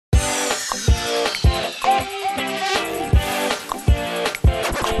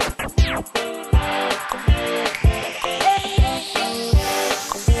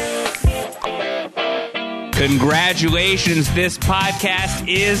Congratulations, this podcast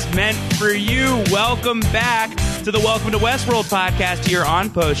is meant for you. Welcome back to the Welcome to Westworld podcast here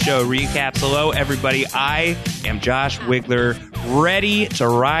on Post Show Recaps. Hello, everybody. I am Josh Wigler, ready to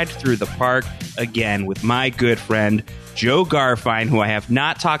ride through the park again with my good friend, Joe Garfine, who I have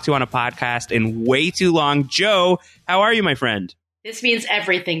not talked to on a podcast in way too long. Joe, how are you, my friend? This means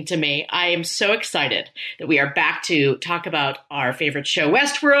everything to me. I am so excited that we are back to talk about our favorite show,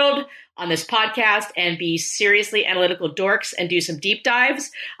 Westworld, on this podcast and be seriously analytical dorks and do some deep dives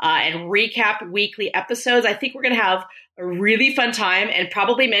and recap weekly episodes. I think we're going to have a really fun time and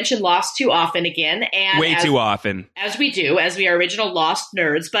probably mention Lost too often again. And way too often. As we do, as we are original Lost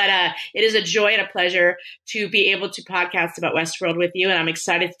nerds. But it is a joy and a pleasure to be able to podcast about Westworld with you. And I'm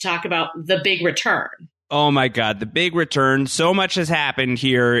excited to talk about The Big Return. Oh my God, The Big Return. So much has happened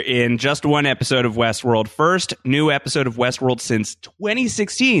here in just one episode of Westworld. First new episode of Westworld since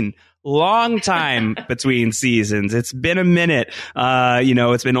 2016. Long time between seasons. It's been a minute.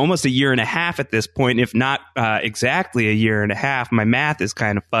 It's been almost a year and a half at this point, if not exactly a year and a half. My math is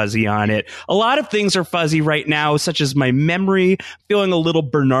kind of fuzzy on it. A lot of things are fuzzy right now, such as my memory. Feeling a little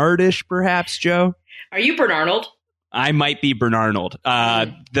Bernardish, perhaps, Joe. Are you Bernarnold? I might be Bernarnold.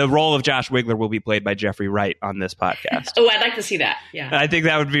 The role of Josh Wigler will be played by Jeffrey Wright on this podcast. Oh, I'd like to see that. Yeah, I think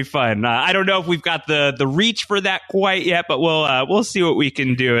that would be fun. I don't know if we've got the reach for that quite yet, but we'll see what we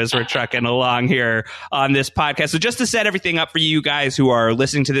can do as we're trucking along here on this podcast. So just to set everything up for you guys who are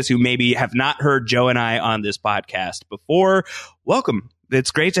listening to this, who maybe have not heard Joe and I on this podcast before, welcome.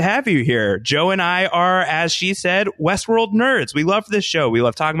 It's great to have you here. Joe and I are, as she said, Westworld nerds. We love this show. We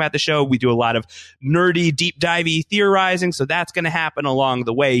love talking about the show. We do a lot of nerdy, deep divey theorizing. So that's going to happen along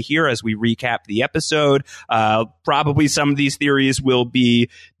the way here as we recap the episode. Probably some of these theories will be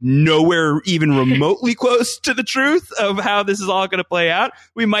nowhere even remotely close to the truth of how this is all going to play out.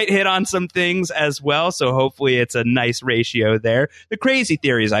 We might hit on some things as well. So hopefully it's a nice ratio there. The crazy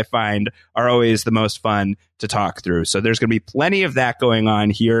theories I find are always the most fun to talk through. So there's going to be plenty of that going on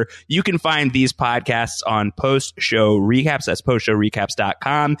here. You can find these podcasts on Post Show Recaps. That's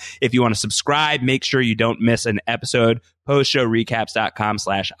postshowrecaps.com. If you want to subscribe, make sure you don't miss an episode.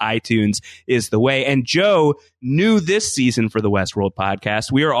 postshowrecaps.com/iTunes is the way. And Joe, new this season for the Westworld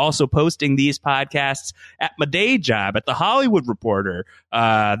podcast, we are also posting these podcasts at my day job at The Hollywood Reporter.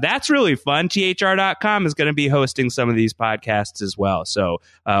 That's really fun. THR.com is going to be hosting some of these podcasts as well. So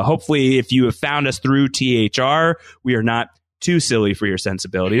hopefully if you have found us through THR, we are not too silly for your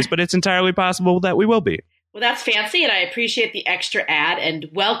sensibilities, but it's entirely possible that we will be. Well, that's fancy, and I appreciate the extra ad, and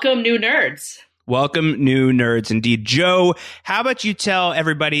welcome new nerds. Welcome, new nerds, indeed. Joe, how about you tell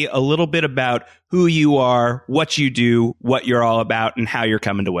everybody a little bit about who you are, what you do, what you're all about, and how you're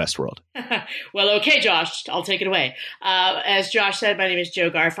coming to Westworld. Well, okay, Josh, I'll take it away. As Josh said, my name is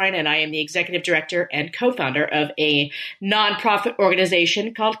Joe Garfine, and I am the executive director and co-founder of a nonprofit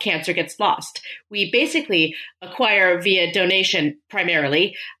organization called Cancer Gets Lost. We basically acquire via donation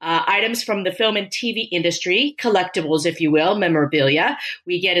primarily items from the film and TV industry, collectibles, if you will, memorabilia.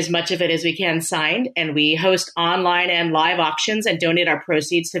 We get as much of it as we can signed, and we host online and live auctions and donate our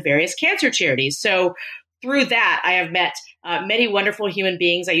proceeds to various cancer charities. So through that, I have met many wonderful human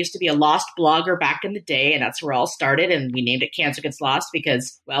beings. I used to be a Lost blogger back in the day, and that's where it all started. And we named it Cancer Gets Lost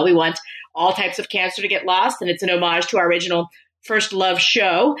because, well, we want all types of cancer to get lost. And it's an homage to our original First Love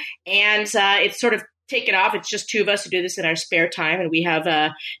show. And it's sort of taken off. It's just two of us who do this in our spare time. And we have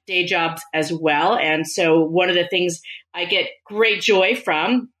day jobs as well. And so one of the things I get great joy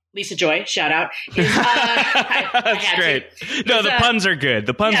from, Lisa Joy, shout out. That's great. No, the puns are good.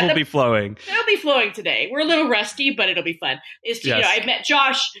 The puns will be flowing. They'll be flowing today. We're a little rusty, but it'll be fun. I've met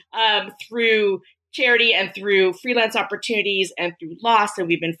Josh through charity and through freelance opportunities and through Lost, and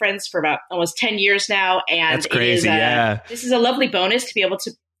we've been friends for about almost 10 years now. And that's crazy. This is a lovely bonus to be able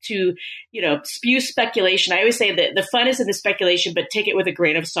to spew speculation. I always say that the fun is in the speculation, but take it with a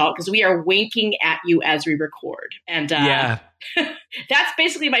grain of salt because we are winking at you as we record. And that's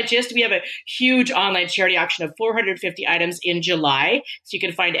basically my gist. We have a huge online charity auction of 450 items in July. So you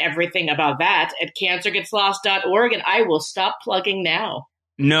can find everything about that at cancergetslost.org. And I will stop plugging now.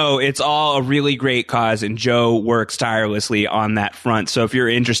 No, it's all a really great cause, and Joe works tirelessly on that front. So if you're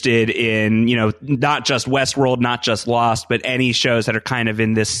interested in, not just Westworld, not just Lost, but any shows that are kind of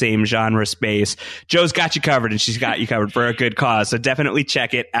in this same genre space, Joe's got you covered, and she's got you covered for a good cause. So definitely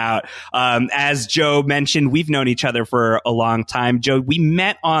check it out. As Joe mentioned, we've known each other for a long time. Joe, we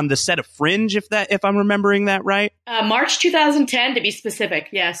met on the set of Fringe, if I'm remembering that right. March 2010, to be specific.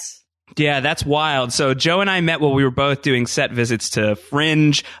 Yes. Yeah, that's wild. So Joe and I met while we were both doing set visits to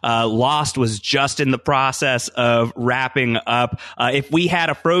Fringe. Lost was just in the process of wrapping up. If we had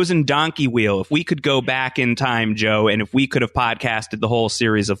a frozen donkey wheel, if we could go back in time, Joe, and if we could have podcasted the whole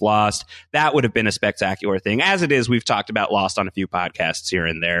series of Lost, that would have been a spectacular thing. As it is, we've talked about Lost on a few podcasts here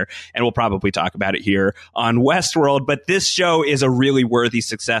and there, and we'll probably talk about it here on Westworld. But this show is a really worthy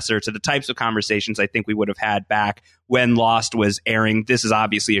successor to the types of conversations I think we would have had back when Lost was airing. This is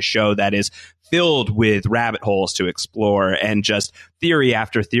obviously a show that is filled with rabbit holes to explore and just theory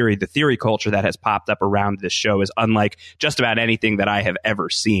after theory. The theory culture that has popped up around this show is unlike just about anything that I have ever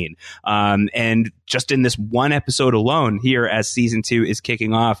seen. And just in this one episode alone here as season 2 is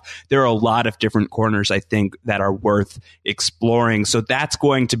kicking off, there are a lot of different corners, I think, that are worth exploring. So that's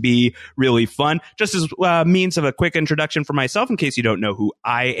going to be really fun. Just as means of a quick introduction for myself, in case you don't know who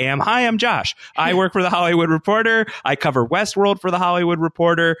I am. Hi, I'm Josh. I work for The Hollywood Reporter. I cover Westworld for The Hollywood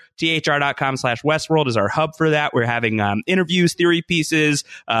Reporter. THR.com/Westworld is our hub for that. We're having interviews, theory pieces,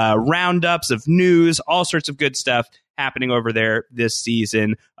 roundups of news, all sorts of good stuff happening over there this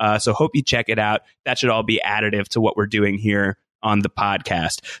season. So hope you check it out. That should all be additive to what we're doing here on the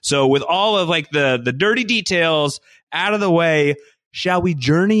podcast. So with all of like the dirty details out of the way, shall we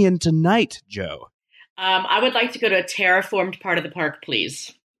journey into night, Joe? I would like to go to a terraformed part of the park,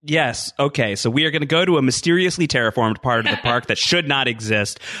 please. Yes. Okay. So we are going to go to a mysteriously terraformed part of the park that should not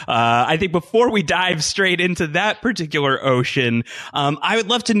exist. I think before we dive straight into that particular ocean, I would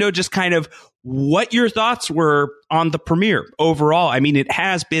love to know just kind of what your thoughts were on the premiere overall. I mean, it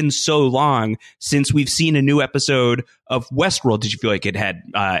has been so long since we've seen a new episode of Westworld. Did you feel like it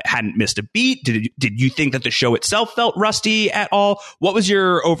hadn't missed a beat? Did you think that the show itself felt rusty at all? What was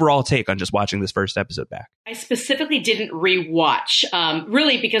your overall take on just watching this first episode back? I specifically didn't rewatch,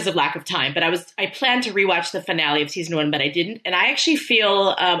 really because of lack of time, but I planned to rewatch the finale of season 1, but I didn't. And I actually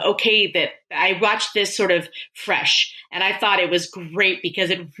feel okay that I watched this sort of fresh. And I thought it was great because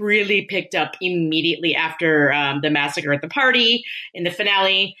it really picked up immediately after the massacre at the party in the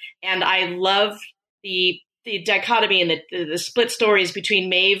finale. And I love the dichotomy and the split stories between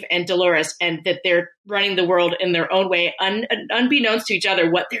Maeve and Dolores, and that they're running the world in their own way, unbeknownst to each other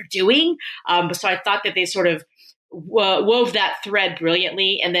what they're doing. So I thought that they sort of wove that thread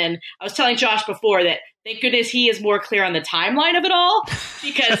brilliantly. And then I was telling Josh before that thank goodness he is more clear on the timeline of it all,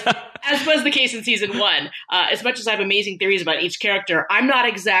 because as was the case in season 1, as much as I have amazing theories about each character, I'm not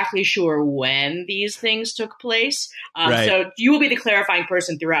exactly sure when these things took place. Right. So you will be the clarifying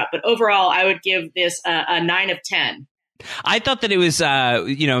person throughout. But overall, I would give this a 9 of 10. I thought that it was,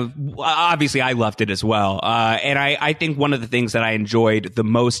 obviously I loved it as well. And I think one of the things that I enjoyed the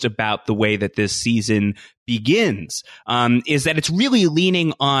most about the way that this season begins is that it's really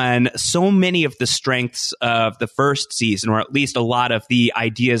leaning on so many of the strengths of the first season, or at least a lot of the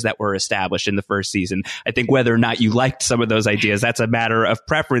ideas that were established in the first season. I think whether or not you liked some of those ideas, that's a matter of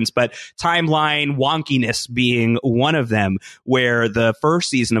preference, but timeline wonkiness being one of them, where the first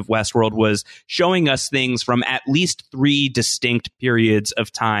season of Westworld was showing us things from at least 3 distinct periods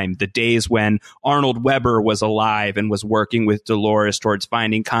of time. The days when Arnold Weber was alive and was working with Dolores towards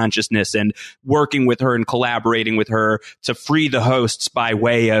finding consciousness and working with her and collaborating with her to free the hosts by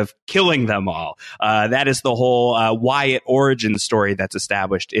way of killing them all. That is the whole Wyatt origin story that's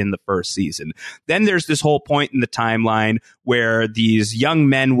established in the first season. Then there's this whole point in the timeline where these young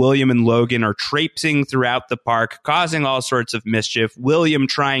men, William and Logan, are traipsing throughout the park, causing all sorts of mischief. William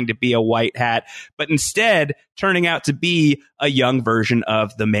trying to be a white hat, but instead turning out to be a young version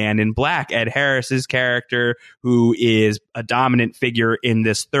of the Man in Black, Ed Harris's character, who is a dominant figure in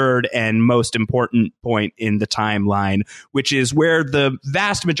this third and most important point in the timeline, which is where the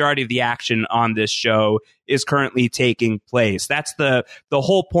vast majority of the action on this show is currently taking place. That's the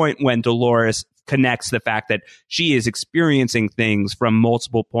whole point when Dolores connects the fact that she is experiencing things from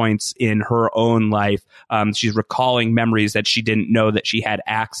multiple points in her own life. She's recalling memories that she didn't know that she had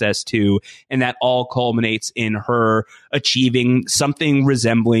access to, and that all culminates in her achieving something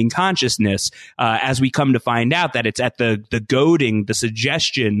resembling consciousness, as we come to find out that it's at the goading, the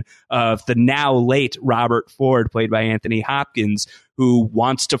suggestion of the now late Robert Ford, played by Anthony Hopkins, who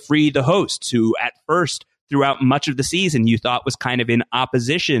wants to free the hosts, who at first throughout much of the season you thought was kind of in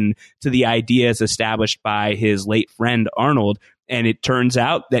opposition to the ideas established by his late friend Arnold. And it turns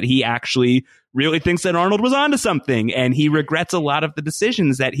out that he actually really thinks that Arnold was onto something, and he regrets a lot of the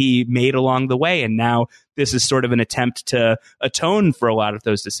decisions that he made along the way. And now this is sort of an attempt to atone for a lot of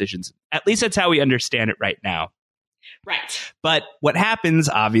those decisions. At least that's how we understand it right now. Right. But what happens,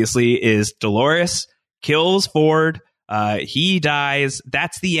 obviously, is Dolores kills Ford. He dies.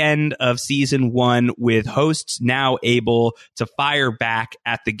 That's the end of season 1, with hosts now able to fire back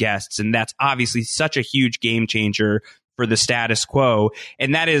at the guests. And that's obviously such a huge game changer for the status quo.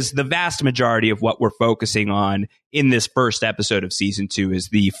 And that is the vast majority of what we're focusing on in this first episode of season 2, is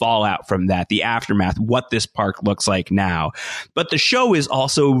the fallout from that, the aftermath, what this park looks like now. But the show is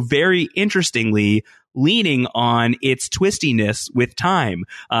also very interestingly leaning on its twistiness with time.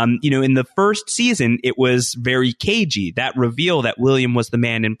 In the first season, it was very cagey. That reveal that William was the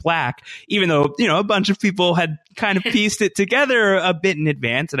Man in Black, even though, a bunch of people had kind of pieced it together a bit in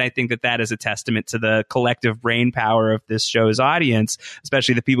advance. And I think that is a testament to the collective brain power of this show's audience,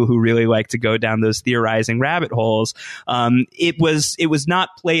 especially the people who really like to go down those theorizing rabbit holes. It was not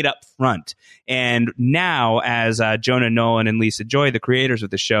played up front. And now, as Jonah Nolan and Lisa Joy, the creators of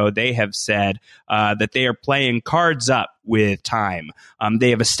the show, they have said that they are playing cards up with time.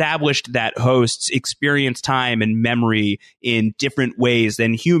 They have established that hosts experience time and memory in different ways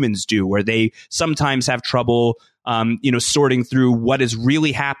than humans do, where they sometimes have trouble sorting through what is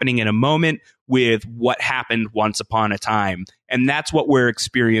really happening in a moment with what happened once upon a time. And that's what we're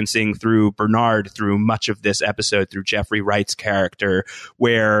experiencing through Bernard, through much of this episode, through Jeffrey Wright's character,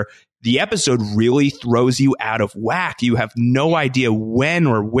 where the episode really throws you out of whack. You have no idea when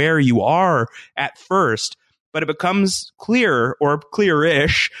or where you are at first, but it becomes clear, or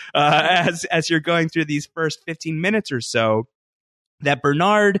clear-ish, as you're going through these first 15 minutes or so, that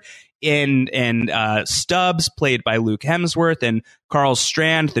Bernard and Stubbs, played by Luke Hemsworth, and Carl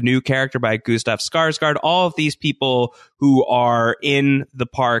Strand, the new character by Gustav Skarsgård, all of these people who are in the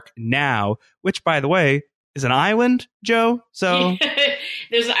park now, which, by the way, is an island, Joe. So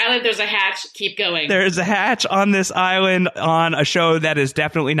there's an island, there's a hatch, keep going. There's a hatch on this island on a show that is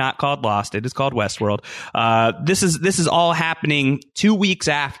definitely not called Lost. It is called Westworld. This is all happening 2 weeks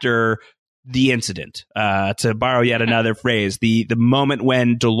after the incident, to borrow yet another phrase, the moment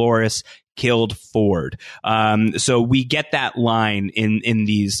when Dolores killed Ford. So we get that line in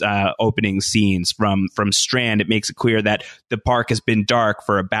these opening scenes from Strand. It makes it clear that the park has been dark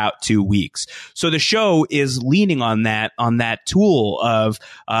for about 2 weeks. So the show is leaning on that tool of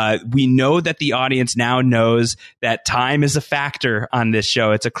we know that the audience now knows that time is a factor on this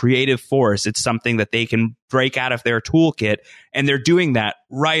show. It's a creative force. It's something that they can break out of their toolkit, and they're doing that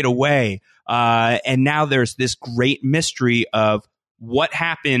right away. And now there's this great mystery of what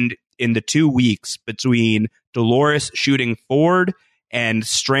happened in the 2 weeks between Dolores shooting Ford and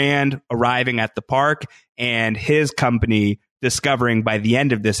Strand arriving at the park, and his company discovering by the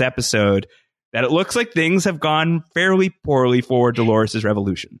end of this episode that it looks like things have gone fairly poorly for Dolores'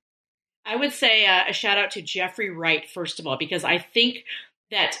 revolution. I would say a shout out to Jeffrey Wright, first of all, because I think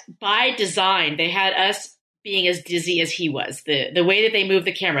that by design, they had us being as dizzy as he was. The way that they moved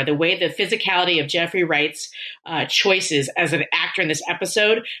the camera, the way the physicality of Jeffrey Wright's choices as an actor in this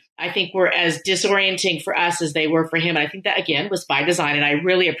episode, I think were as disorienting for us as they were for him. And I think that, again, was by design. And I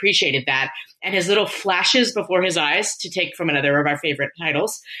really appreciated that. And his little flashes before his eyes, to take from another of our favorite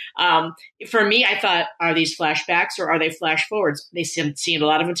titles. For me, I thought, are these flashbacks or are they flash forwards? They seemed a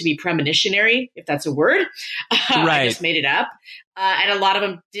lot of them to be premonitionary, if that's a word. Right. I just made it up. And a lot of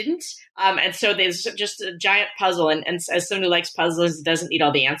them didn't. And so there's just a giant puzzle. And as someone who likes puzzles, doesn't need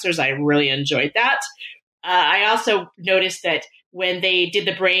all the answers, I really enjoyed that. I also noticed that when they did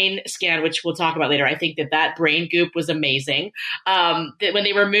the brain scan, which we'll talk about later, I think that brain goop was amazing. That when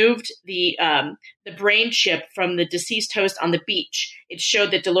they removed the brain chip from the deceased host on the beach, it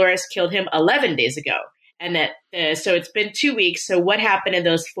showed that Dolores killed him 11 days ago. And that so it's been 2 weeks. So what happened in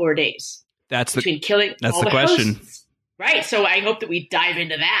those 4 days? That's between killing that's all the question. Hosts? Right. So I hope that we dive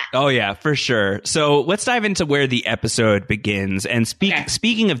into that. Oh, yeah, for sure. So let's dive into where the episode begins. And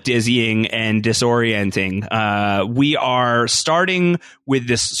speaking of dizzying and disorienting, we are starting with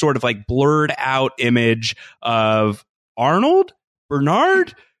this sort of like blurred out image of Arnold?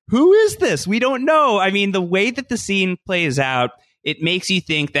 Bernard? Who is this? We don't know. I mean, the way that the scene plays out, it makes you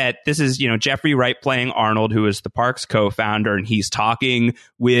think that this is, Jeffrey Wright playing Arnold, who is the park's co-founder, and he's talking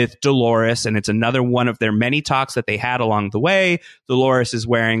with Dolores, and it's another one of their many talks that they had along the way. Dolores is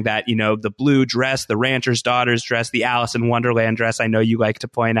wearing that, the blue dress, the rancher's daughter's dress, the Alice in Wonderland dress. I know you like to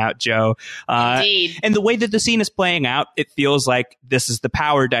point out, Joe. Indeed. And the way that the scene is playing out, it feels like this is the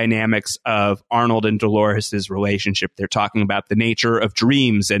power dynamics of Arnold and Dolores' relationship. They're talking about the nature of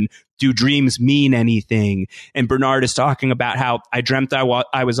dreams and do dreams mean anything? And Bernard is talking about how I dreamt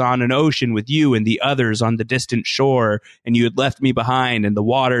I was on an ocean with you and the others on the distant shore, and you had left me behind and the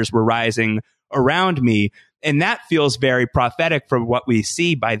waters were rising around me. And that feels very prophetic from what we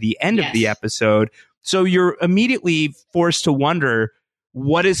see by the end of the episode. So you're immediately forced to wonder,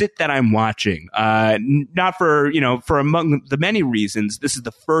 what is it that I'm watching? Not for, for among the many reasons, this is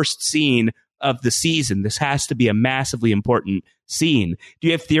the first scene of the season. This has to be a massively important scene. Do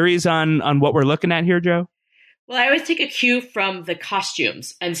you have theories on what we're looking at here, Joe? Well, I always take a cue from the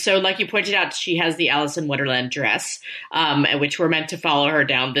costumes. And so, like you pointed out, she has the Alice in Wonderland dress, which we're meant to follow her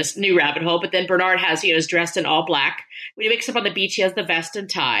down this new rabbit hole. But then Bernard is dressed in all black. When he wakes up on the beach, he has the vest and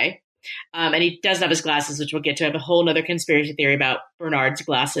tie. And he doesn't have his glasses, which we'll get to. I have a whole other conspiracy theory about Bernard's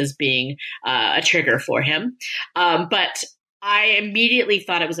glasses being a trigger for him. But I immediately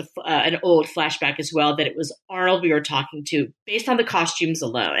thought it was an old flashback as well, that it was Arnold we were talking to based on the costumes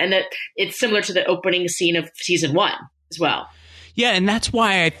alone. And that it's similar to the opening scene of season 1 as well. Yeah, and that's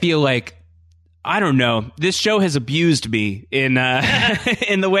why I feel like, I don't know, this show has abused me in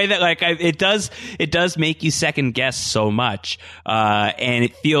in the way that it does make you second guess so much, and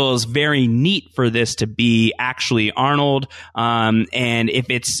it feels very neat for this to be actually Arnold, and if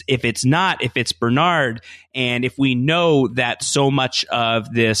it's Bernard, and if we know that so much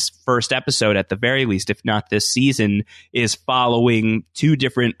of this first episode, at the very least, if not this season, is following two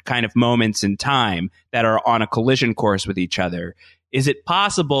different kind of moments in time that are on a collision course with each other, is it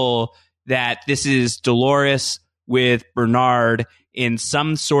possible that this is Dolores with Bernard in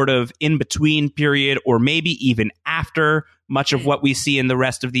some sort of in-between period, or maybe even after much of what we see in the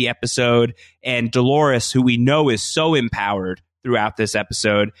rest of the episode, and Dolores, who we know is so empowered throughout this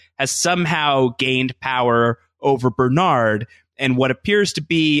episode, has somehow gained power over Bernard, and what appears to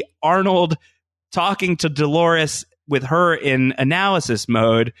be Arnold talking to Dolores with her in analysis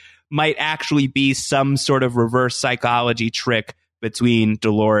mode might actually be some sort of reverse psychology trick between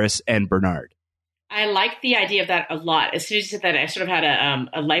Dolores and Bernard. I like the idea of that a lot. As soon as you said that, I sort of had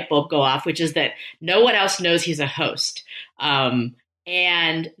a light bulb go off, which is that no one else knows he's a host.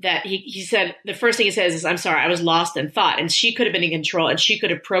 And that he said, the first thing he says is, "I'm sorry, I was lost in thought." And she could have been in control, and she could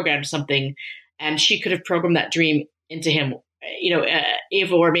have programmed something, and she could have programmed that dream into him.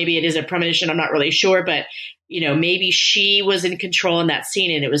 Or maybe it is a premonition. I'm not really sure, but maybe she was in control in that scene,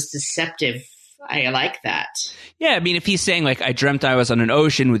 and it was deceptive. I like that. Yeah, I mean, if he's saying, I dreamt I was on an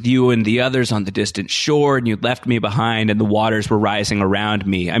ocean with you and the others on the distant shore, and you left me behind and the waters were rising around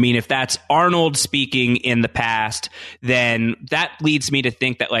me. I mean, if that's Arnold speaking in the past, then that leads me to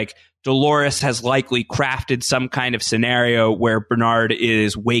think that, Dolores has likely crafted some kind of scenario where Bernard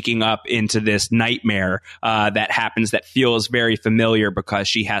is waking up into this nightmare that happens, that feels very familiar, because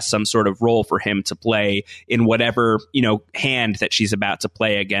she has some sort of role for him to play in whatever, hand that she's about to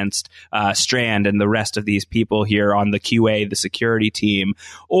play against Strand and the rest of these people here on the QA, the security team.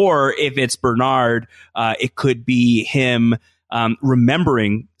 Or if it's Bernard, it could be him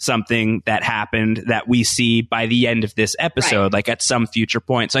remembering something that happened that we see by the end of this episode, right, at some future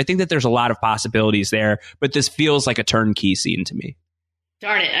point. So I think that there's a lot of possibilities there, but this feels like a turnkey scene to me.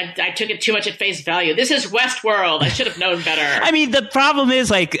 Darn it, I took it too much at face value. This is Westworld. I should have known better. I mean, the problem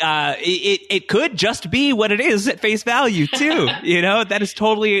is, it could just be what it is at face value, too. That is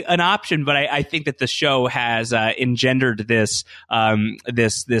totally an option. But I think that the show has engendered this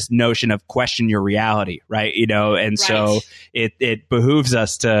this notion of question your reality, right? And so it behooves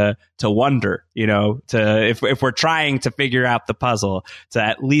us to wonder, if we're trying to figure out the puzzle, to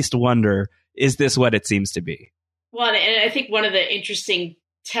at least wonder, is this what it seems to be? Well, and I think one of the interesting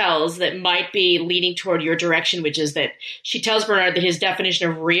tells that might be leaning toward your direction, which is that she tells Bernard that his definition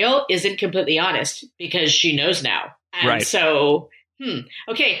of real isn't completely honest because she knows now. And right. So,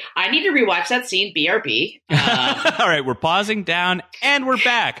 okay, I need to rewatch that scene, BRB. All right, we're pausing down and we're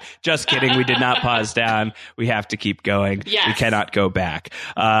back. Just kidding. We did not pause down. We have to keep going. Yes. We cannot go back.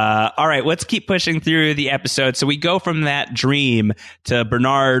 All right, let's keep pushing through the episode. So we go from that dream to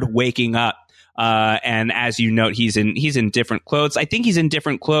Bernard waking up. And as you note, he's in different clothes. I think he's in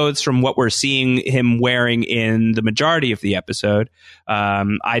different clothes from what we're seeing him wearing in the majority of the episode.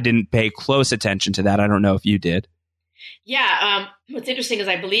 I didn't pay close attention to that. I don't know if you did. Yeah. What's interesting is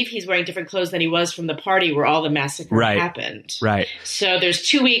I believe he's wearing different clothes than he was from the party where all the massacre happened. Right. So there's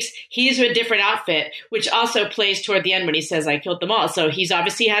 2 weeks. He's in a different outfit, which also plays toward the end when he says, "I killed them all." So he's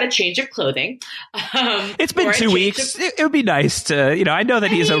obviously had a change of clothing. It's been 2 weeks. It would be nice to, I know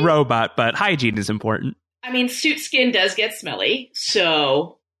that he's a robot, but hygiene is important. I mean, suit skin does get smelly.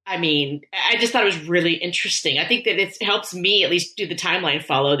 So, I just thought it was really interesting. I think that it helps me at least do the timeline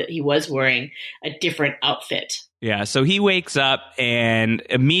follow that he was wearing a different outfit. Yeah, so he wakes up and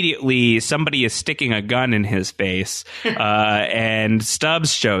immediately somebody is sticking a gun in his face, and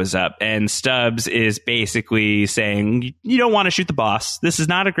Stubbs shows up, and Stubbs is basically saying, "You don't want to shoot the boss. This is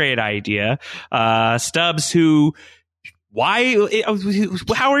not a great idea." Stubbs, who why?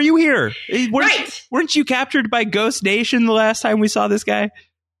 How are you here? Weren't you captured by Ghost Nation the last time we saw this guy?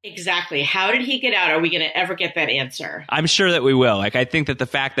 Exactly. How did he get out? Are we going to ever get that answer? I'm sure that we will. Like, I think that the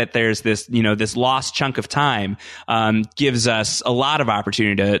fact that there's this, this lost chunk of time gives us a lot of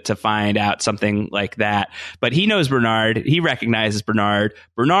opportunity to find out something like that. But he knows Bernard. He recognizes Bernard.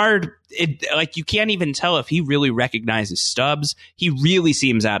 Bernard, you can't even tell if he really recognizes Stubbs. He really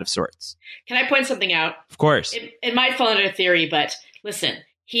seems out of sorts. Can I point something out? Of course. It might fall under theory, but listen.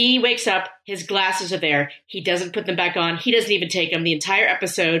 He wakes up, his glasses are there, he doesn't put them back on, he doesn't even take them. The entire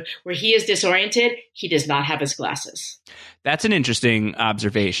episode where he is disoriented, he does not have his glasses. That's an interesting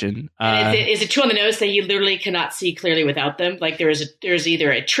observation. Is it too on the nose that he literally cannot see clearly without them? Like there's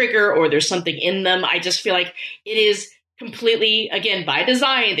either a trigger or there's something in them. I just feel like it is completely, again, by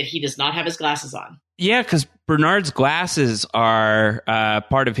design that he does not have his glasses on. Yeah, because Bernard's glasses are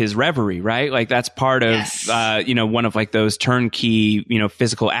part of his reverie, right? Like that's part of, yes. One of like those turnkey,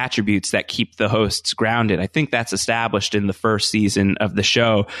 physical attributes that keep the hosts grounded. I think that's established in the first season of the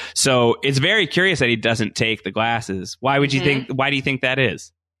show. So it's very curious that he doesn't take the glasses. Why would you think? Why do you think that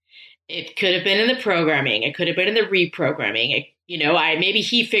is? It could have been in the programming. It could have been in the reprogramming. Maybe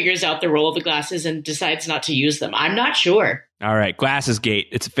he figures out the role of the glasses and decides not to use them. I'm not sure. All right, Glasses Gate.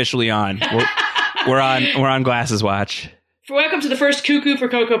 It's officially on. We're on Glasses Watch. Welcome to the first Cuckoo for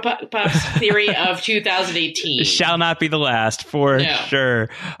Cocoa Puffs theory of 2018. Shall not be the last, for sure.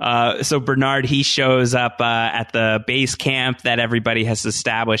 So Bernard, he shows up at the base camp that everybody has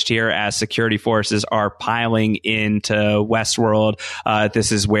established here as security forces are piling into Westworld.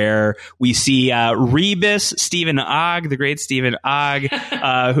 This is where we see Rebus, Stephen Ogg, the great Stephen Ogg,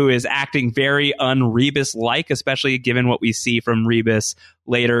 who is acting very un-Rebus-like, especially given what we see from Rebus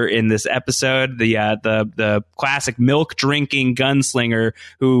later in this episode, the classic milk drinking gunslinger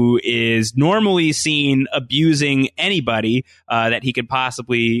who is normally seen abusing anybody that he could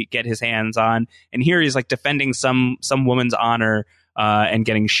possibly get his hands on, and here he's like defending some woman's honor and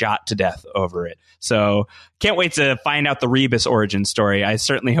getting shot to death over it. So can't wait to find out the Rebus origin story. I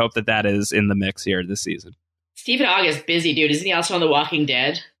certainly hope that is in the mix here this season. Stephen Ogg is busy, dude. Isn't he also on The Walking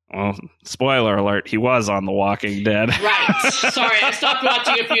Dead? Well, spoiler alert, he was on The Walking Dead. Right. Sorry, I stopped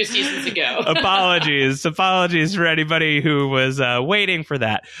watching a few seasons ago. Apologies for anybody who was waiting for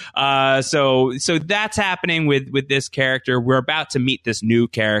that. So that's happening with this character. We're about to meet this new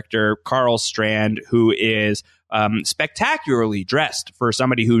character, Carl Strand, who is spectacularly dressed for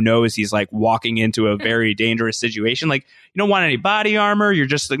somebody who knows he's like walking into a very dangerous situation. Like, you don't want any body armor. You're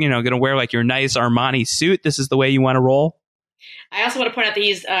just, going to wear like your nice Armani suit. This is the way you want to roll. I also want to point out that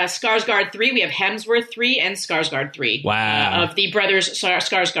he's Skarsgård 3. We have Hemsworth 3 and Skarsgård 3. Wow. Of the brothers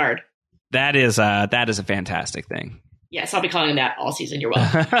Skarsgård. That is a fantastic thing. Yes, I'll be calling him that all season. You're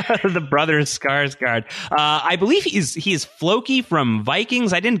welcome. The brothers Skarsgård. I believe he is Floki from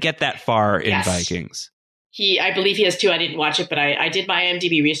Vikings. I didn't get that far in Vikings. I believe he has too. I didn't watch it, but I did my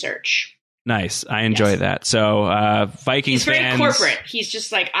IMDb research. Nice. I enjoy that. So Vikings fans. He's very corporate. He's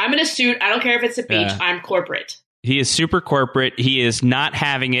just like, I'm in a suit. I don't care if it's a beach. I'm corporate. He is super corporate. He is not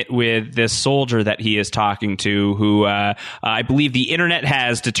having it with this soldier that he is talking to, who I believe the internet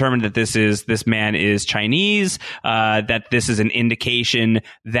has determined that this man is Chinese, that this is an indication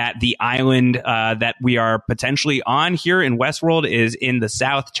that the island that we are potentially on here in Westworld is in the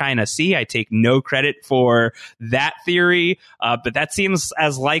South China Sea. I take no credit for that theory, but that seems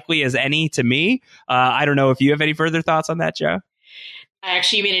as likely as any to me. I don't know if you have any further thoughts on that, Joe. I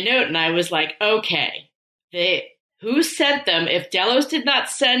actually made a note and I was like, okay. Who sent them? If Delos did not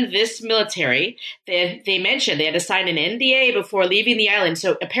send this military, they mentioned they had to sign an NDA before leaving the island.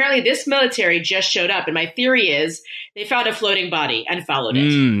 So apparently this military just showed up. And my theory is they found a floating body and followed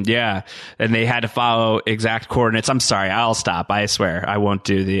it. Yeah. And they had to follow exact coordinates. I'm sorry. I'll stop. I swear. I won't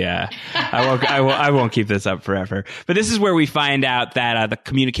do the, I won't keep this up forever. But this is where we find out that the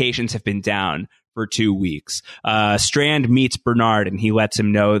communications have been down for 2 weeks. Strand meets Bernard and he lets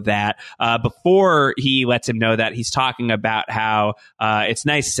him know that before he lets him know that, he's talking about how it's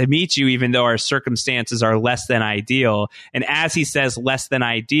nice to meet you, even though our circumstances are less than ideal. And as he says less than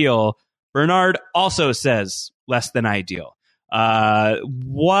ideal, Bernard also says less than ideal.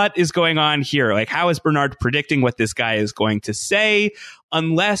 What is going on here? Like, how is Bernard predicting what this guy is going to say?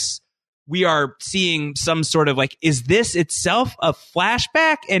 Unless we are seeing some sort of like, is this itself a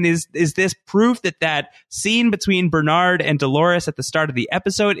flashback? And is this proof that scene between Bernard and Dolores at the start of the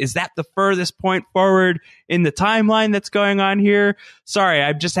episode, is that the furthest point forward in the timeline that's going on here? Sorry,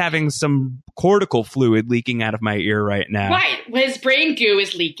 I'm just having some cortical fluid leaking out of my ear right now. Right. His brain goo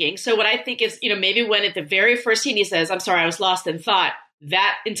is leaking. So what I think is, maybe when at the very first scene he says, I'm sorry, I was lost in thought.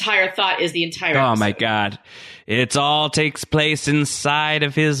 That entire thought is the entire Oh episode. my God. It all takes place inside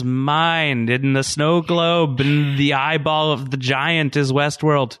of his mind, in the snow globe, and the eyeball of the giant is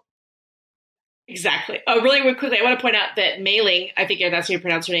Westworld. Exactly. Oh, really quickly, I want to point out that Mei Ling, I think that's how you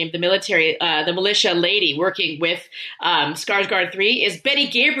pronounce her name, the militia lady working with Skarsgård 3 is Betty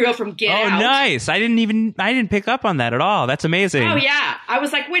Gabriel from Get Out. Oh, nice. I didn't pick up on that at all. That's amazing. Oh, yeah. I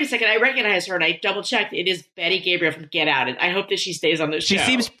was like, wait a second, I recognize her, and I double checked. It is Betty Gabriel from Get Out, and I hope that she stays on this show. She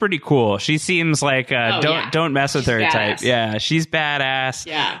seems pretty cool. She seems like don't mess with her badass. type. Yeah, she's badass.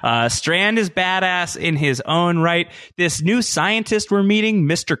 Yeah. Strand is badass in his own right. This new scientist we're meeting,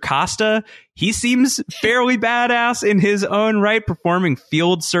 Mr. Costa, he seems fairly badass in his own right, performing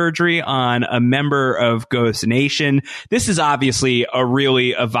field surgery on a member of Ghost Nation. This is obviously a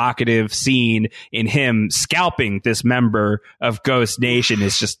really evocative scene in him scalping this member of Ghost Nation.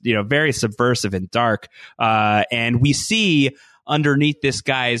 It's just, very subversive and dark. And we see underneath this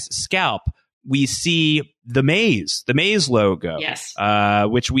guy's scalp, we see the maze logo. Yes.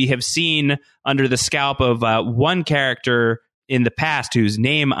 Which we have seen under the scalp of one character in the past whose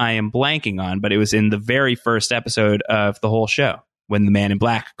name I am blanking on, but it was in the very first episode of the whole show when the Man in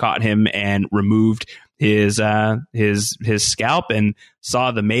Black caught him and removed his scalp and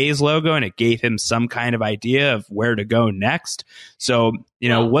saw the maze logo, and it gave him some kind of idea of where to go next. So,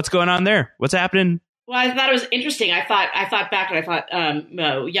 what's going on there? What's happening? Well, I thought it was interesting. I thought back and I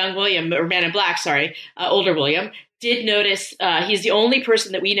thought young William, or Man in Black, older William, did notice he's the only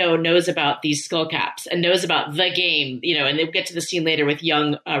person that we know knows about these skull caps and knows about the game, and they'll get to the scene later with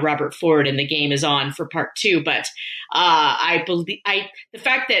young Robert Ford, and the game is on for part 2. But I believe the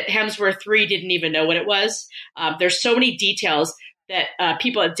fact that Hemsworth 3 didn't even know what it was. There's so many details that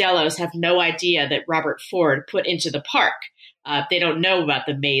people at Delos have no idea that Robert Ford put into the park. They don't know about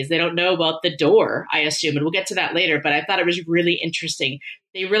the maze. They don't know about the door, I assume. And we'll get to that later. But I thought it was really interesting.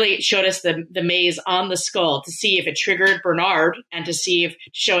 They really showed us the maze on the skull to see if it triggered Bernard and to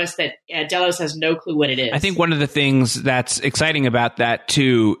show us that Delos has no clue what it is. I think one of the things that's exciting about that,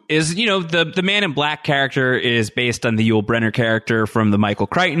 too, is, the Man in Black character is based on the Yul Brynner character from the Michael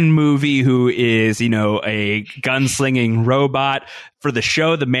Crichton movie, who is, a gunslinging robot. For the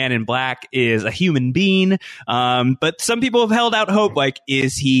show, the Man in Black is a human being. But some people have held out hope,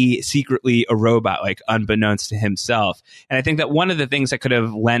 is he secretly a robot, unbeknownst to himself? And I think that one of the things that could have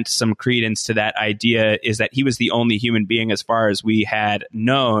lent some credence to that idea is that he was the only human being, as far as we had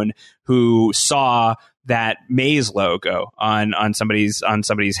known, who saw that maze logo on somebody's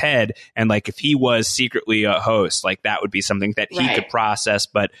head, and if he was secretly a host, that would be something that he could process,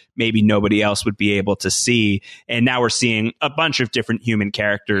 but maybe nobody else would be able to see. And now we're seeing a bunch of different human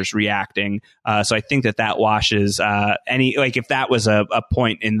characters reacting. So I think that washes if that was a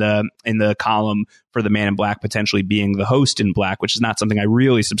point in the column for the Man in Black potentially being the host in Black, which is not something I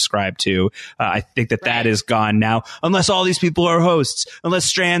really subscribe to. I think that is gone now, unless all these people are hosts, unless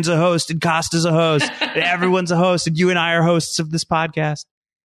Strand's a host and Costa's a host, and everyone's a host, and you and I are hosts of this podcast.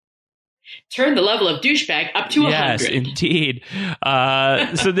 Turn the level of douchebag up to 100. Yes, indeed.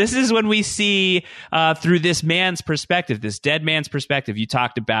 So this is when we see through this man's perspective, this dead man's perspective. You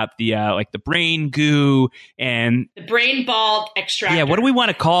talked about the the brain goo and the brain ball extractor. Yeah, what do we want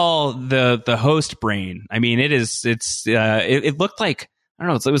to call the host brain? I mean, it looked like, I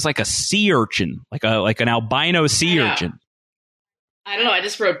don't know, it was like a sea urchin, like an albino sea urchin. I don't know. I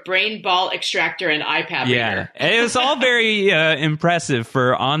just wrote brain ball extractor and iPad reader. And it was all very impressive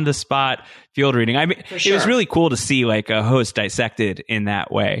for on-the-spot field reading. I mean, It was really cool to see a host dissected in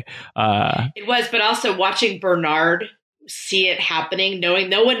that way. It was, but also watching Bernard see it happening, knowing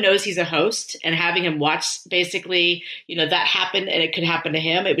no one knows he's a host, and having him watch basically, that happen, and it could happen to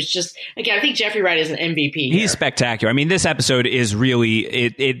him. It was just, again, I think Jeffrey Wright is an MVP here. He's spectacular. I mean, this episode is really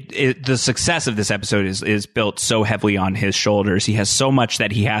the success of this episode is built so heavily on his shoulders. He has so much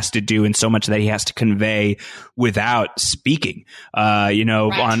that he has to do and so much that he has to convey without speaking.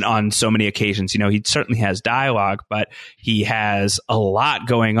 On so many occasions, he certainly has dialogue, but he has a lot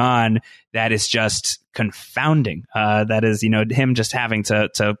going on that is just confounding. That is, him just having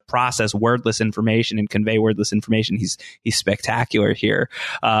to process wordless information and convey wordless information. He's spectacular here.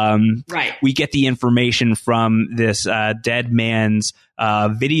 We get the information from this dead man's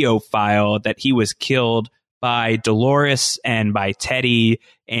video file that he was killed by Dolores and by Teddy.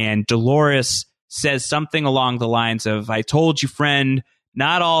 And Dolores says something along the lines of, "I told you, friend,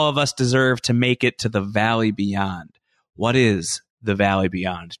 not all of us deserve to make it to the valley beyond." What is the valley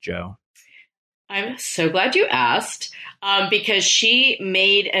beyond, Joe? I'm so glad you asked, because she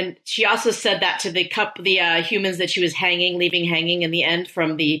also said that to the humans that she was leaving hanging in the end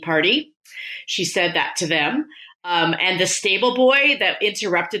from the party. She said that to them. And the stable boy that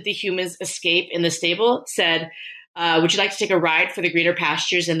interrupted the humans' escape in the stable said, would you like to take a ride for the greener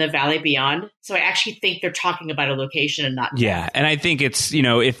pastures in the valley beyond? So I actually think they're talking about a location and not death. Yeah, and I think it's,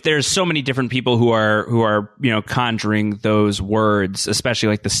 if there's so many different people who are conjuring those words, especially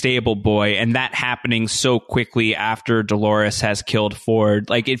like the stable boy, and that happening so quickly after Dolores has killed Ford,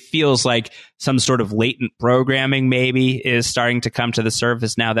 like it feels like some sort of latent programming maybe is starting to come to the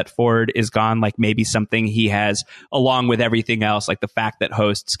surface now that Ford is gone. Like maybe something he has, along with everything else, like the fact that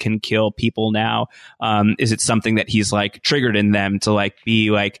hosts can kill people now. Is it something that he's like triggered in them to like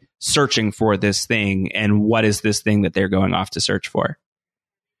be like searching for this thing, and what is this thing that they're going off to search for?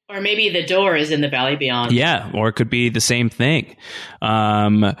 Or maybe the door is in the valley beyond. Yeah, or it could be the same thing.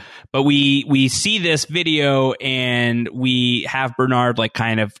 But we see this video and we have Bernard like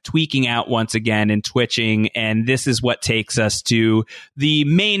kind of tweaking out once again and twitching. And this is what takes us to the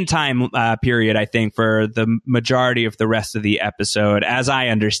main time period, I think, for the majority of the rest of the episode, as I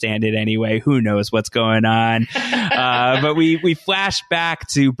understand it anyway. Who knows what's going on? But we flash back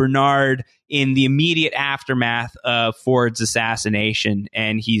to Bernard in the immediate aftermath of Ford's assassination,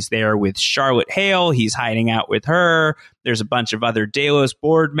 and he's there with Charlotte Hale. He's hiding out with her. There's a bunch of other Delos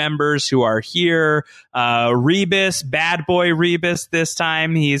board members who are here. Rebus, bad boy Rebus this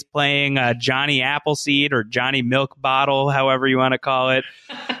time. He's playing Johnny Appleseed or Johnny Milk Bottle, however you want to call it,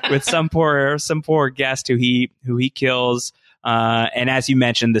 with some poor guest who he kills. And as you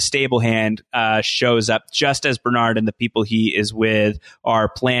mentioned, the stable hand shows up just as Bernard and the people he is with are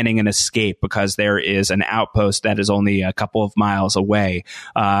planning an escape, because there is an outpost that is only a couple of miles away.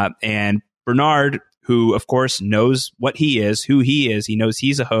 And Bernard, who of course knows what he is, who he is, he knows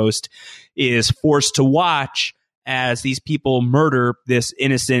he's a host, is forced to watch as these people murder this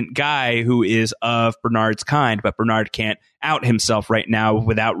innocent guy who is of Bernard's kind, but Bernard can't out himself right now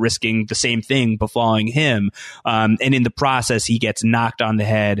without risking the same thing befalling him. And in the process, he gets knocked on the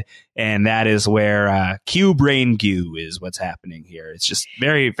head, and that is where Q brain goo is what's happening here. It's just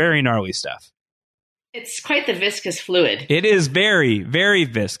very, very gnarly stuff. It's quite the viscous fluid. It is very, very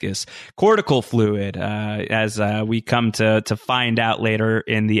viscous. Cortical fluid, as we come to find out later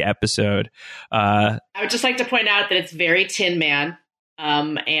in the episode. I would just like to point out that it's very Tin Man.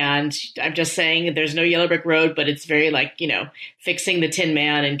 And I'm just saying there's no Yellow Brick Road, but it's very like, fixing the Tin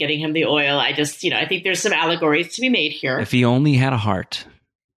Man and getting him the oil. I just, I think there's some allegories to be made here. If he only had a heart.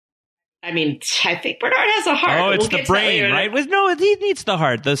 I mean, I think Bernard has a heart. Oh, it's the brain, right? No, he needs the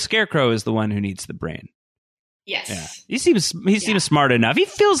heart. The Scarecrow is the one who needs the brain. Yes. Yeah. He seems smart enough. He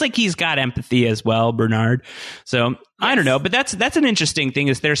feels like he's got empathy as well, Bernard. So yes. I don't know, but that's an interesting thing.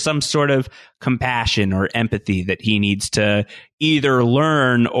 Is there some sort of compassion or empathy that he needs to either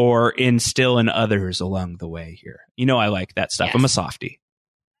learn or instill in others along the way here? I like that stuff. Yes. I'm a softie.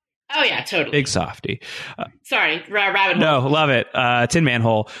 Oh, yeah, totally. Big softy. Sorry, rabbit hole. No, love it. Tin Man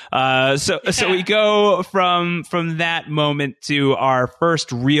hole. So we go from that moment to our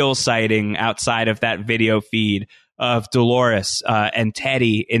first real sighting outside of that video feed of Dolores and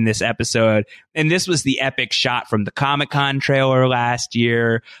Teddy in this episode. And this was the epic shot from the Comic-Con trailer last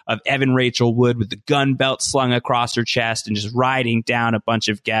year of Evan Rachel Wood with the gun belt slung across her chest and just riding down a bunch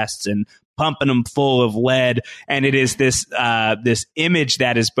of guests and pumping them full of lead. And it is this image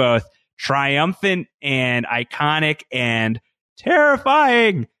that is both triumphant and iconic and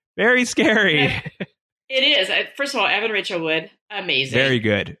terrifying. Very scary. It is. First of all, Evan Rachel Wood, amazing. Very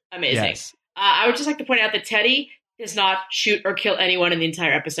good. Amazing. Yes. I would just like to point out that Teddy does not shoot or kill anyone in the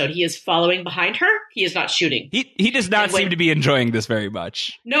entire episode. He is following behind her. He is not shooting. He does not seem to be enjoying this very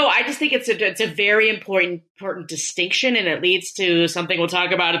much. No, I just think it's a very important distinction, and it leads to something we'll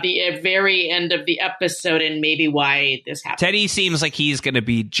talk about at the very end of the episode and maybe why this happened. Teddy seems like he's going to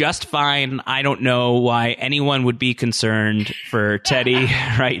be just fine. I don't know why anyone would be concerned for Teddy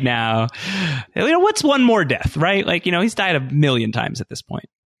right now. What's one more death, right? Like, he's died 1,000,000 times at this point.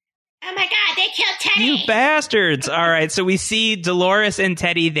 Oh my God, they killed Teddy! You bastards! All right, so we see Dolores and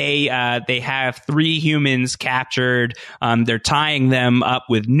Teddy. They have 3 humans captured. They're tying them up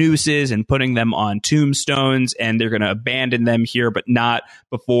with nooses and putting them on tombstones, and they're going to abandon them here, but not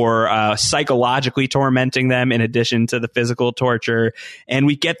before psychologically tormenting them in addition to the physical torture. And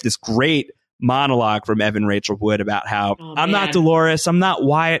we get this great monologue from Evan Rachel Wood about how I'm not Dolores, I'm not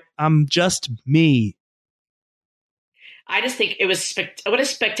Wyatt, I'm just me. I just think it was what a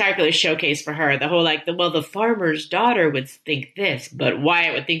spectacular showcase for her. The whole the farmer's daughter would think this, but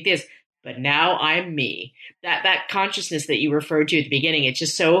Wyatt would think this, but now I'm me. That consciousness that you referred to at the beginning,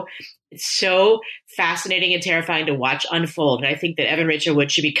 it's so fascinating and terrifying to watch unfold. And I think that Evan Rachel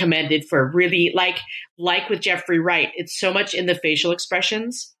Wood should be commended for really like with Jeffrey Wright. It's so much in the facial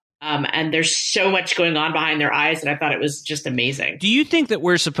expressions And there's so much going on behind their eyes, and I thought it was just amazing. Do you think that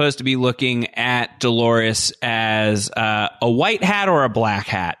we're supposed to be looking at Dolores as a white hat or a black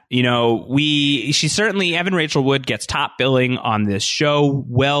hat? You know, she certainly, Evan Rachel Wood gets top billing on this show,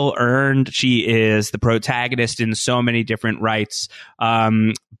 well earned. She is the protagonist in so many different rights.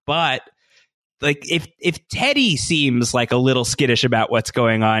 But like if Teddy seems like a little skittish about what's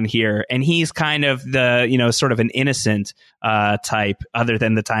going on here, and he's kind of the, you know, sort of an innocent type, other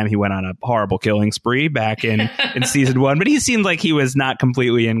than the time he went on a horrible killing spree back in season 1, but he seemed like he was not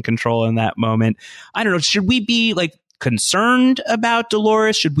completely in control in that moment. I don't know. Should we be like concerned about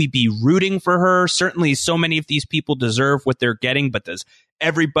Dolores? Should we be rooting for her? Certainly so many of these people deserve what they're getting, but does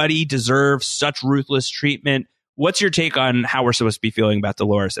everybody deserve such ruthless treatment? What's your take on how we're supposed to be feeling about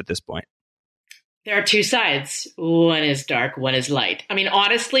Dolores at this point? There are two sides. One is dark, one is light. I mean,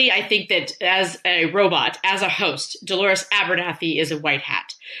 honestly, I think that as a robot, as a host, Dolores Abernathy is a white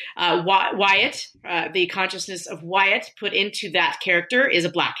hat. Wyatt, the consciousness of Wyatt put into that character is a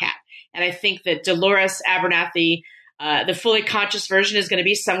black hat. And I think that Dolores Abernathy, the fully conscious version, is going to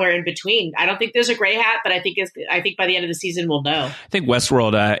be somewhere in between. I don't think there's a gray hat, but I think by the end of the season we'll know. I think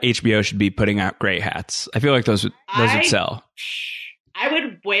Westworld, HBO should be putting out gray hats. I feel like those would sell. I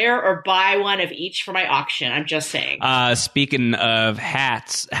would wear or buy one of each for my auction. I'm just saying. Speaking of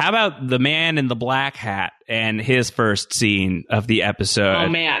hats, how about the man in the black hat and his first scene of the episode? Oh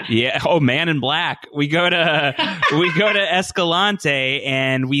man. Yeah. Oh, Man in Black. We go to Escalante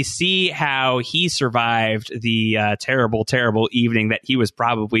and we see how he survived the terrible, terrible evening that he was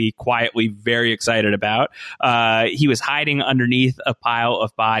probably quietly very excited about. He was hiding underneath a pile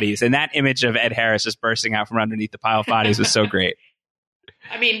of bodies, and that image of Ed Harris just bursting out from underneath the pile of bodies was so great.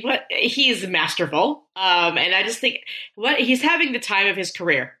 I mean, he's masterful. And I just think he's having the time of his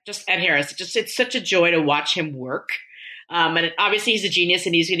career. Just Ed Harris. It's such a joy to watch him work. And obviously he's a genius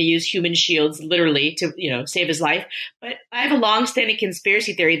and he's going to use human shields literally to, you know, save his life. But I have a long-standing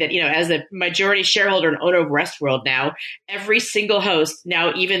conspiracy theory that, you know, as a majority shareholder and owner of Westworld now, every single host,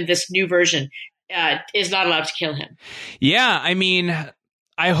 now even this new version, is not allowed to kill him. Yeah, I mean,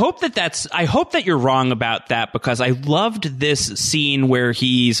 I hope that you're wrong about that, because I loved this scene where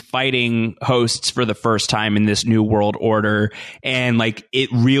he's fighting hosts for the first time in this new world order. And like, it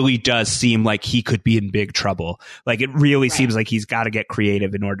really does seem like he could be in big trouble. Like, it really seems like he's got to get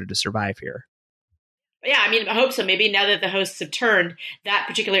creative in order to survive here. Yeah, I mean, I hope so. Maybe now that the hosts have turned, that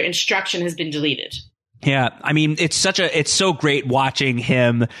particular instruction has been deleted. Yeah, I mean, it's so great watching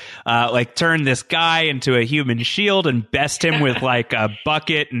him like turn this guy into a human shield and best him with like a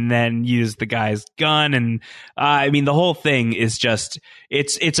bucket and then use the guy's gun. And I mean, the whole thing is just,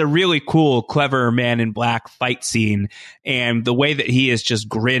 it's a really cool, clever Man in Black fight scene. And the way that he is just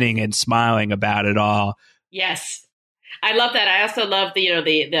grinning and smiling about it all. Yes. I love that. I also love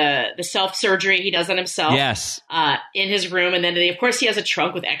the self surgery he does on himself. Yes. In his room, and then of course he has a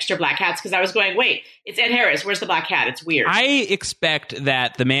trunk with extra black hats. Because I was going, wait, it's Ed Harris. Where's the black hat? It's weird. I expect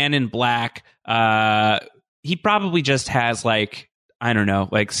that the Man in Black, he probably just has like, I don't know,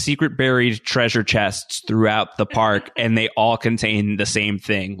 like secret buried treasure chests throughout the park, and they all contain the same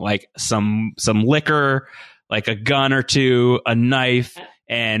thing, like some liquor, like a gun or two, a knife.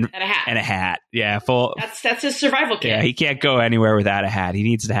 And a hat. Yeah, full. That's his survival kit. Yeah, he can't go anywhere without a hat. He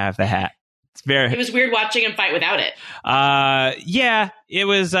needs to have the hat. It was weird watching him fight without it. Yeah, it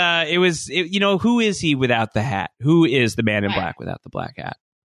was. You know, who is he without the hat? Who is the Man in Black without the black hat?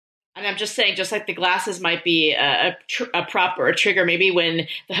 And I'm just saying, just like the glasses might be a prop or a trigger, maybe when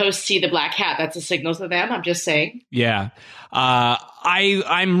the hosts see the black hat, that's a signal to them. I'm just saying. Yeah.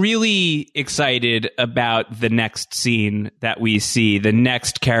 I'm really excited about the next scene that we see, the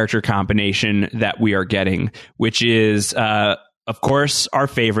next character combination that we are getting, which is, of course, our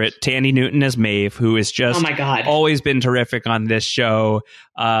favorite, Thandie Newton as Maeve, who is just oh my God, always been terrific on this show.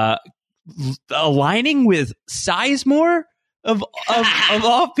 Aligning with Sizemore. Of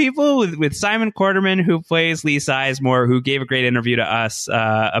all people, with Simon Quarterman, who plays Lee Sizemore, who gave a great interview to us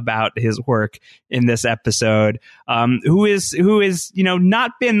about his work in this episode, who is you know,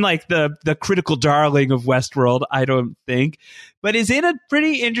 not been like the critical darling of Westworld, I don't think, but is in a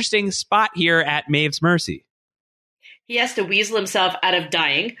pretty interesting spot here at Maeve's mercy. He has to weasel himself out of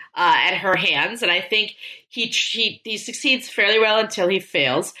dying at her hands, and I think he succeeds fairly well until he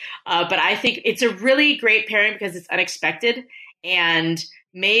fails. But I think it's a really great pairing because it's unexpected, and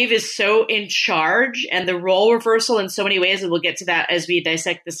Maeve is so in charge, and the role reversal in so many ways, and we'll get to that as we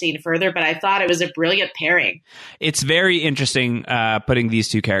dissect the scene further, but I thought it was a brilliant pairing. It's very interesting putting these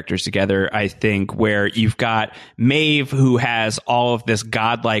two characters together, I think, where you've got Maeve, who has all of this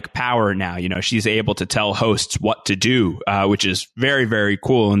godlike power now. You know, she's able to tell hosts what to do, which is very, very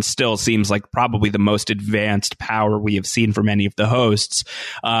cool, and still seems like probably the most advanced power we have seen from any of the hosts.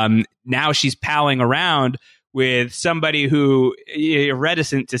 Now she's palling around with somebody who, you're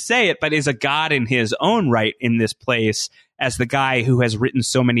reticent to say it, but is a god in his own right in this place, as the guy who has written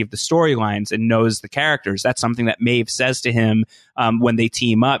so many of the storylines and knows the characters. That's something that Maeve says to him when they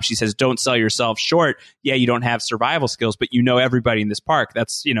team up. She says, don't sell yourself short. Yeah, you don't have survival skills, but you know everybody in this park.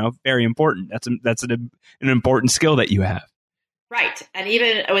 That's, you know, very important. That's an important skill that you have. Right. And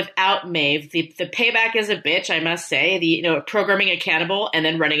even without Maeve, the payback is a bitch, I must say. Programming a cannibal and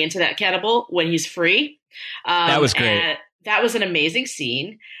then running into that cannibal when he's free. That was great. That was an amazing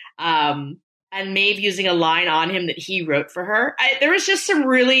scene. And Maeve using a line on him that he wrote for her. There were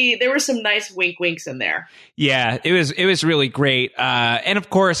some nice wink winks in there. Yeah, it was really great. And of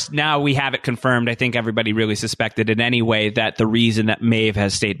course, now we have it confirmed. I think everybody really suspected it anyway, that the reason that Maeve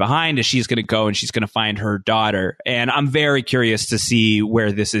has stayed behind is she's going to go and she's going to find her daughter. And I'm very curious to see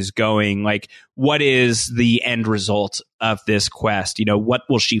where this is going. Like, what is the end result of this quest? You know, what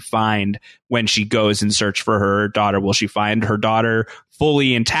will she find when she goes and search for her daughter? Will she find her daughter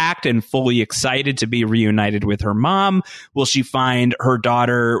fully intact and fully excited to be reunited with her mom? Will she find her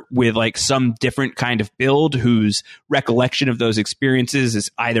daughter with like some different kind of build whose recollection of those experiences is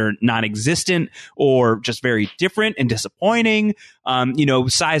either non-existent or just very different and disappointing?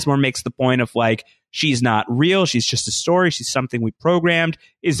 Sizemore makes the point of like, she's not real. She's just a story. She's something we programmed.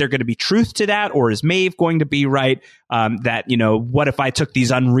 Is there going to be truth to that? Or is Maeve going to be right? What if I took these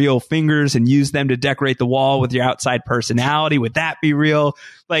unreal fingers and used them to decorate the wall with your outside personality? Would that be real?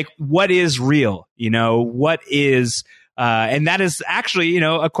 Like, what is real? What is, and that is actually,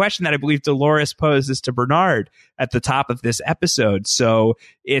 a question that I believe Dolores poses to Bernard at the top of this episode. So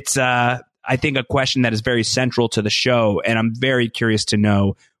it's, I think, a question that is very central to the show. And I'm very curious to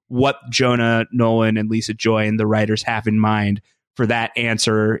know what Jonah Nolan and Lisa Joy and the writers have in mind for that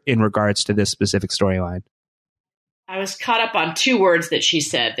answer in regards to this specific storyline. I was caught up on two words that she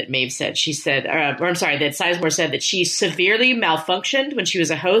said, that Maeve said. She said, that Sizemore said that she severely malfunctioned when she was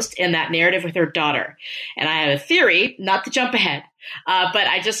a host in that narrative with her daughter. And I have a theory, not to jump ahead, but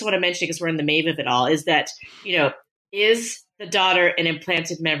I just want to mention it because we're in the Maeve of it all, is that, is the daughter an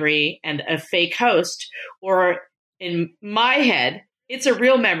implanted memory and a fake host? Or in my head, it's a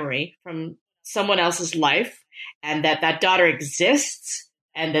real memory from someone else's life, and that daughter exists,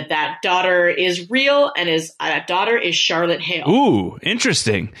 and that daughter is real, and that daughter is Charlotte Hale. Ooh,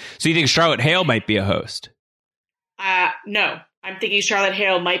 interesting. So you think Charlotte Hale might be a host? No. I'm thinking Charlotte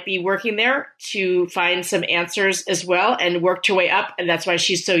Hale might be working there to find some answers as well and worked her way up, and that's why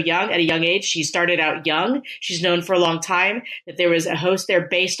she's so young. At a young age, she started out young. She's known for a long time that there was a host there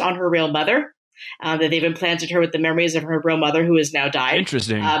based on her real mother. That they've implanted her with the memories of her real mother who has now died.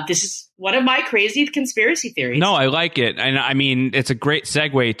 Interesting. This is one of my crazy conspiracy theories. No, I like it. And I mean, it's a great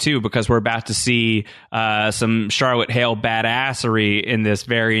segue, too, because we're about to see some Charlotte Hale badassery in this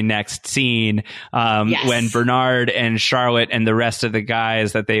very next scene. Yes. When Bernard and Charlotte and the rest of the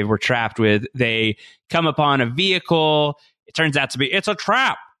guys that they were trapped with, they come upon a vehicle. It turns out to be, it's a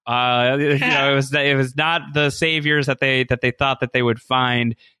trap. It was not the saviors that they thought that they would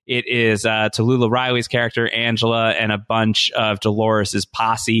find. It is Tallulah Riley's character, Angela, and a bunch of Dolores's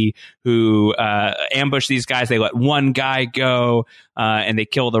posse who ambush these guys. They let one guy go and they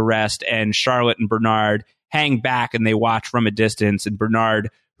kill the rest. And Charlotte and Bernard hang back and they watch from a distance. And Bernard,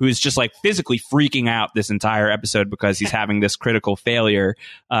 who's just like physically freaking out this entire episode because he's having this critical failure.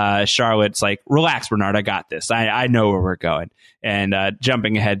 Charlotte's like, relax, Bernard, I got this. I know where we're going. And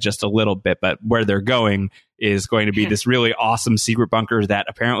jumping ahead just a little bit, but where they're going is going to be this really awesome secret bunker that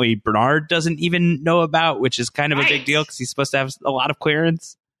apparently Bernard doesn't even know about, which is kind of a big deal because he's supposed to have a lot of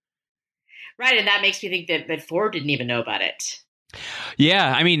clearance. Right, and that makes me think that Ford didn't even know about it.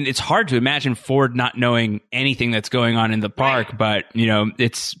 Yeah, I mean, it's hard to imagine Ford not knowing anything that's going on in the park, right. But,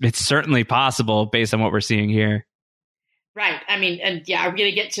 it's certainly possible based on what we're seeing here. Right. I mean, and yeah, we're going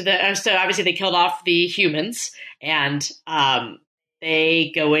to get to so obviously they killed off the humans, and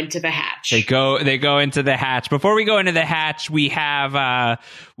they go into the hatch. They go into the hatch. Before we go into the hatch, we have the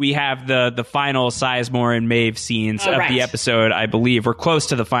final Sizemore and Maeve scenes of the episode. I believe we're close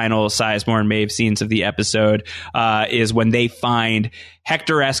to the final Sizemore and Maeve scenes of the episode. Is when they find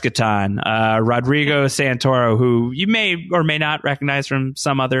Hector Escaton, Rodrigo Santoro, who you may or may not recognize from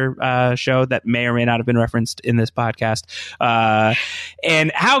some other show that may or may not have been referenced in this podcast.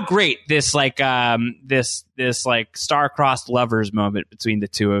 And how great this star-crossed lovers moment between the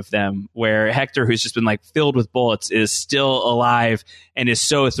two of them, where Hector, who's just been like filled with bullets, is still alive and is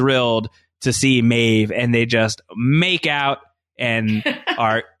so thrilled to see Maeve, and they just make out and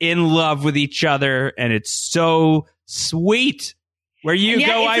are in love with each other, and it's so sweet. Where you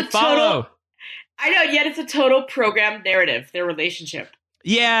go, I follow. I know, yet it's a total program narrative, their relationship.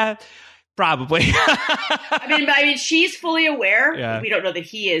 Yeah, probably. I mean, she's fully aware. Yeah. We don't know that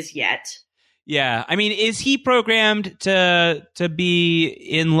he is yet. Yeah, I mean, is he programmed to be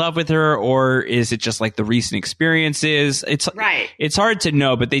in love with her, or is it just like the recent experiences? It's hard to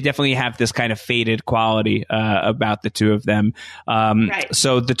know, but they definitely have this kind of faded quality about the two of them.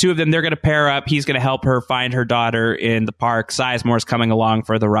 So the two of them, they're going to pair up. He's going to help her find her daughter in the park. Sizemore's coming along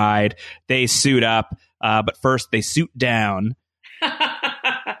for the ride. They suit up, but first they suit down.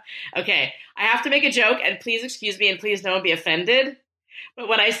 Okay, I have to make a joke, and please excuse me, and please no one be offended. But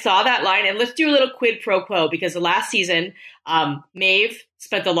when I saw that line, and let's do a little quid pro quo, because the last season, Maeve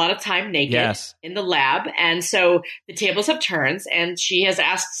spent a lot of time naked in the lab. And so the tables have turned, and she has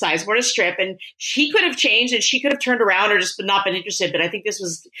asked Sizemore to strip, and she could have changed and she could have turned around or just not been interested. But I think this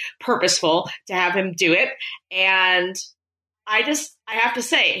was purposeful to have him do it. And I have to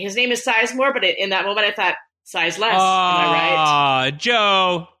say, his name is Sizemore, but in that moment I thought, size less. Am I right?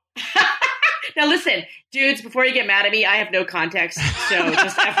 Joe. Now listen, dudes, before you get mad at me, I have no context, so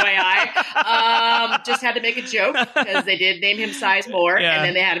just FYI. Just had to make a joke because they did name him Sizemore, and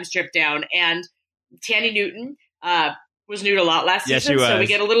then they had him stripped down. And Thandie Newton was nude a lot last season, so we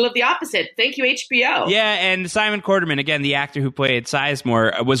get a little of the opposite. Thank you, HBO. Yeah, and Simon Quarterman, again, the actor who played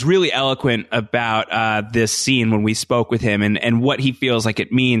Sizemore, was really eloquent about this scene when we spoke with him and what he feels like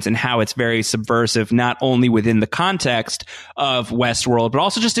it means and how it's very subversive, not only within the context of Westworld, but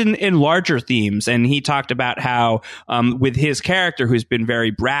also just in larger themes. And he talked about how with his character, who's been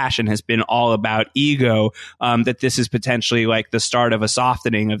very brash and has been all about ego, that this is potentially like the start of a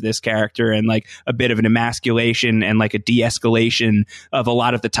softening of this character and like a bit of an emasculation and like a de-escalation of a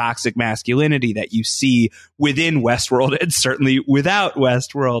lot of the toxic masculinity that you see within Westworld and certainly without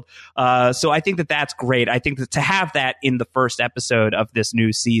Westworld. So I think that that's great. I think that to have that in the first episode of this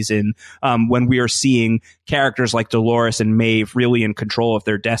new season, when we are seeing characters like Dolores and Maeve really in control of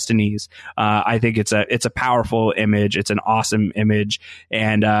their destinies, I think it's a powerful image. It's an awesome image,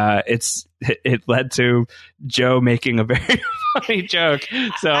 and it led to Joe making a very funny joke.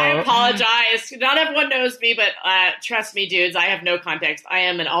 So I apologize. Not everyone knows me, but trust me, dudes, I have no context. I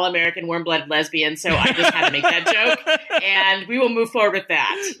am an all-American warm-blooded lesbian, so I just had to make that joke, and we will move forward with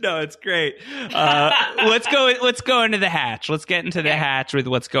that. No, it's great. Let's go into the hatch. Let's get into the hatch with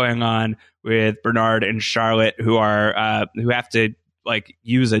what's going on with Bernard and Charlotte, who have to like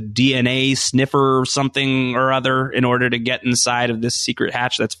use a DNA sniffer or something or other in order to get inside of this secret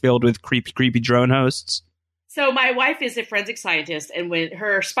hatch that's filled with creepy drone hosts. So my wife is a forensic scientist, and when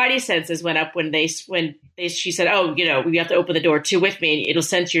her spidey senses went up when she said, "Oh, we have to open the door too with me, and it'll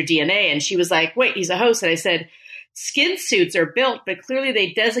sense your DNA," and she was like, "Wait, he's a host," and I said, "Skin suits are built, but clearly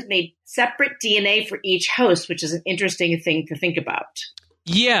they designate separate DNA for each host, which is an interesting thing to think about."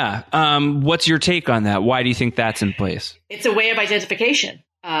 Yeah. What's your take on that? Why do you think that's in place? It's a way of identification.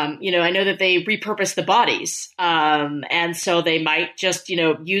 I know that they repurpose the bodies. And so they might just,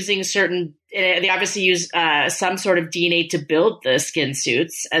 using they obviously use some sort of DNA to build the skin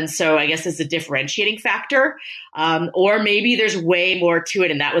suits. And so I guess it's a differentiating factor. Or maybe there's way more to it.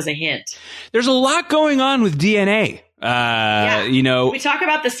 And that was a hint. There's a lot going on with DNA. Can we talk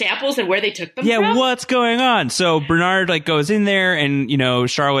about the samples and where they took them from? Yeah, what's going on? So Bernard goes in there, and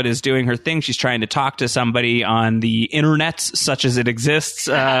Charlotte is doing her thing. She's trying to talk to somebody on the internet, such as it exists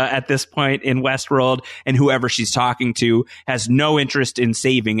at this point in Westworld, and whoever she's talking to has no interest in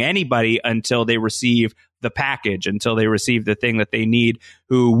saving anybody until they receive the package, until they receive the thing that they need,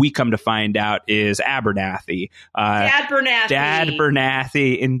 who we come to find out is Abernathy. Dad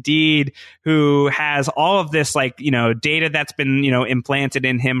Bernathy, indeed, who has all of this data that's been, implanted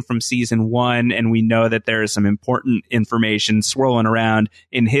in him from season 1. And we know that there is some important information swirling around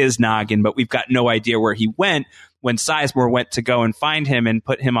in his noggin, but we've got no idea where he went. When Sizemore went to go and find him and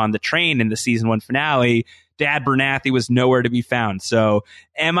put him on the train in the season 1 finale, Dad Bernathy was nowhere to be found. So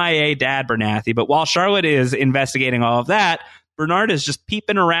MIA Dad Bernathy. But while Charlotte is investigating all of that, Bernard is just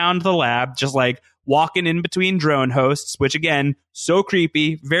peeping around the lab, just like walking in between drone hosts, which again, so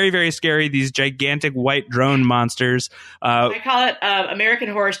creepy, very, very scary. These gigantic white drone monsters. I call it American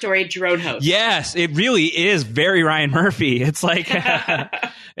Horror Story drone host. Yes, it really is very Ryan Murphy. It's like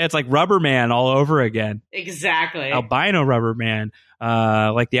it's like Rubber Man all over again. Exactly. Albino Rubber Man,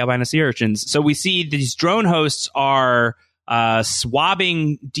 like the albino sea urchins. So we see these drone hosts are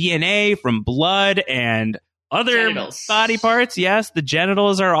swabbing DNA from blood and other genitals. Body parts. Yes, the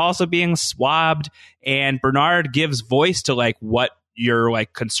genitals are also being swabbed, and Bernard gives voice to like what you're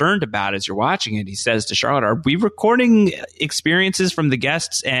like concerned about as you're watching it. He says to Charlotte, are we recording experiences from the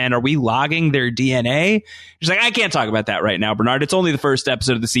guests and are we logging their DNA? She's like, I can't talk about that right now, Bernard. It's only the first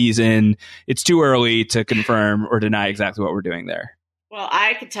episode of the season. It's too early to confirm or deny exactly what we're doing there. Well,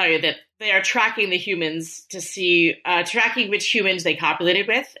 I can tell you that they are tracking the humans to see, tracking which humans they copulated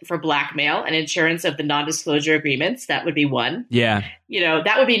with for blackmail and insurance of the non-disclosure agreements. That would be one. Yeah.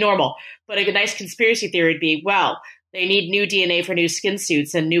 That would be normal. But a nice conspiracy theory would be, well, they need new DNA for new skin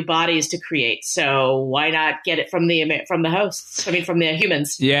suits and new bodies to create. So why not get it from the hosts? I mean, from the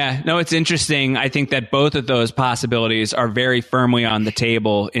humans. Yeah, no, it's interesting. I think that both of those possibilities are very firmly on the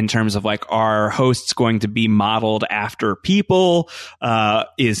table in terms of like, are hosts going to be modeled after people?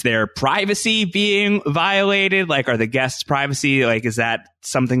 Is their privacy being violated? Like, are the guests' privacy, like, is that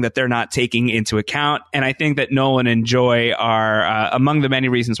something that they're not taking into account? And I think that Nolan and Joy are among the many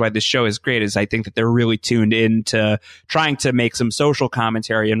reasons why this show is great is I think that they're really tuned in to trying to make some social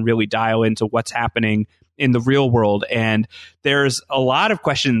commentary and really dial into what's happening in the real world. And there's a lot of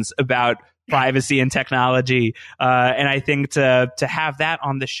questions about privacy and technology. And I think to have that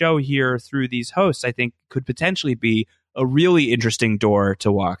on the show here through these hosts, I think could potentially be a really interesting door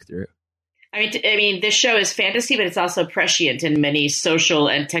to walk through. I mean, this show is fantasy, but it's also prescient in many social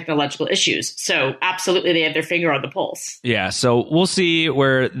and technological issues. So absolutely, they have their finger on the pulse. Yeah, so we'll see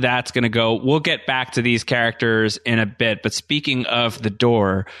where that's going to go. We'll get back to these characters in a bit. But speaking of the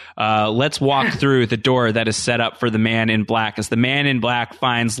door, let's walk through the door that is set up for the Man in Black as the Man in Black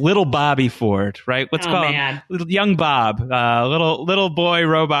finds little Bobby Ford, right? Let's call him little young Bob. Little boy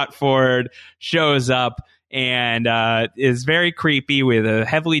robot Ford shows up and is very creepy with a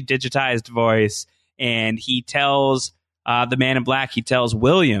heavily digitized voice. And he tells the Man in Black, he tells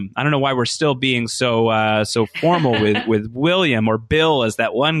William, I don't know why we're still being so formal with William, or Bill, as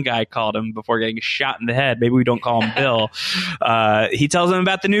that one guy called him before getting shot in the head. Maybe we don't call him Bill. He tells him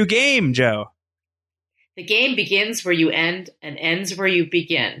about the new game, Joe. The game begins where you end and ends where you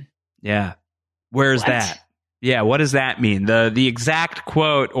begin. Yeah. Where's that? Yeah, what does that mean? The exact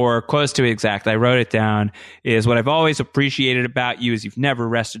quote, or close to exact, I wrote it down, is what I've always appreciated about you is you've never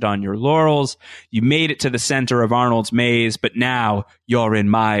rested on your laurels. You made it to the center of Arnold's maze, but now you're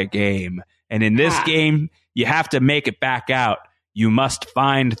in my game. And in this game, you have to make it back out. You must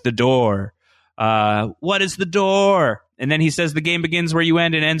find the door. What is the door? And then he says the game begins where you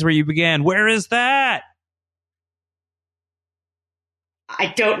end and ends where you began. Where is that? I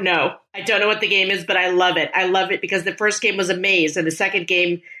don't know. I don't know what the game is, but I love it. I love it because the first game was a maze, and the second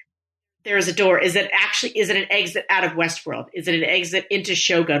game, there's a door. Is it an exit out of Westworld? Is it an exit into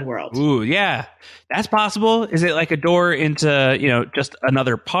Shogun World? Ooh, yeah. That's possible. Is it like a door into, just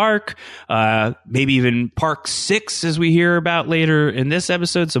another park? Maybe even Park 6, as we hear about later in this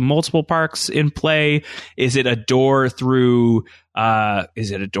episode. So multiple parks in play. Is it a door through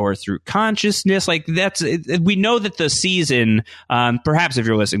consciousness? Like we know that the season, perhaps if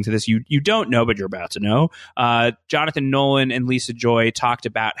you're listening to this, you don't know, but you're about to know. Jonathan Nolan and Lisa Joy talked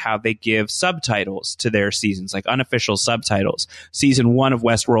about how they give subtitles to their seasons, like unofficial subtitles. Season 1 of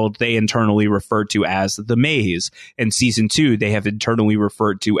Westworld, they internally referred to as The Maze, and season 2 they have internally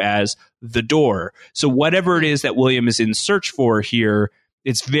referred to as The Door. So whatever it is that William is in search for here,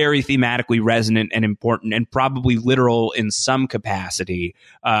 it's very thematically resonant and important, and probably literal in some capacity.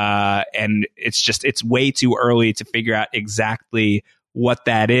 And it's way too early to figure out exactly what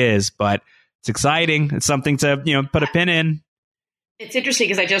that is, but it's exciting. It's something to put a pin in. It's interesting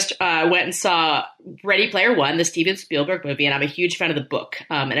because I just went and saw Ready Player One, the Steven Spielberg movie, and I'm a huge fan of the book.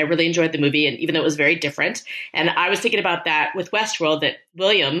 And I really enjoyed the movie, and even though it was very different. And I was thinking about that with Westworld, that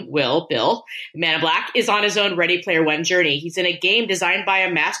Bill, Man in Black, is on his own Ready Player One journey. He's in a game designed by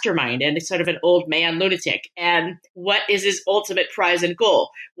a mastermind and sort of an old man lunatic. And what is his ultimate prize and goal?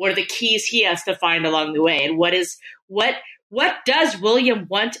 What are the keys he has to find along the way? And what does William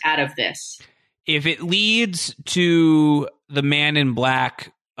want out of this? If it leads to the Man in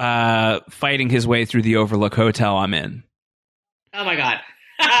Black fighting his way through the Overlook Hotel, I'm in. Oh my God.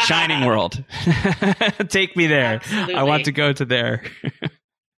 Shining World. Take me there. Absolutely. I want to go to there.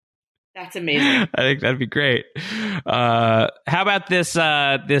 That's amazing. I think that'd be great. How about this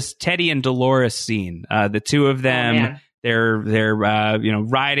Teddy and Dolores scene? The two of them, they're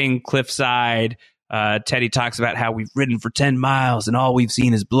riding cliffside. Teddy talks about how we've ridden for 10 miles and all we've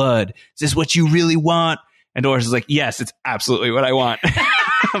seen is blood. Is this what you really want? And Dolores is like, yes, it's absolutely what I want.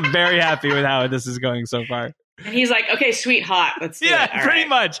 I'm very happy with how this is going so far. And he's like, okay, sweet, hot. Let's do it. All pretty right.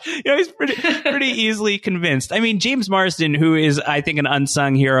 much. He's pretty easily convinced. I mean, James Marsden, who is, I think, an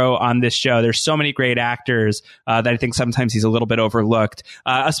unsung hero on this show. There's so many great actors that I think sometimes he's a little bit overlooked,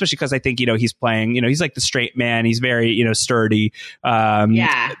 especially because I think, he's playing, he's like the straight man. He's very, sturdy.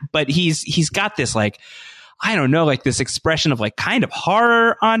 But he's got this, like, I don't know, like this expression of like kind of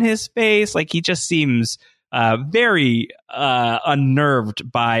horror on his face. Like he just seems very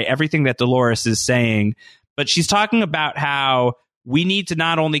unnerved by everything that Dolores is saying. But she's talking about how we need to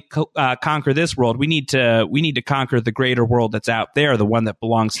not only conquer this world, we need to conquer the greater world that's out there, the one that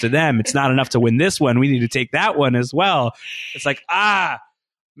belongs to them. It's not enough to win this one. We need to take that one as well. It's like, man,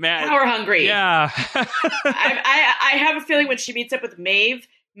 power hungry. Yeah. I have a feeling when she meets up with Maeve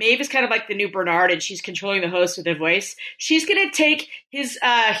is kind of like the new Bernard, and she's controlling the host with her voice. She's going to take his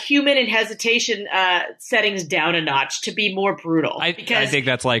human and hesitation settings down a notch to be more brutal. I think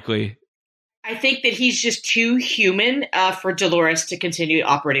that's likely. I think that he's just too human for Dolores to continue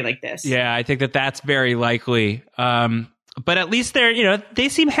operating like this. Yeah, I think that's very likely. But at least they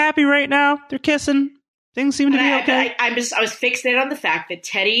seem happy right now. They're kissing. Things seem to be okay. I was fixated on the fact that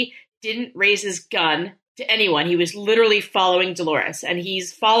Teddy didn't raise his gun to anyone. He was literally following Dolores, and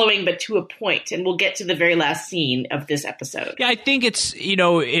he's following, but to a point. And we'll get to the very last scene of this episode. Yeah, I think it's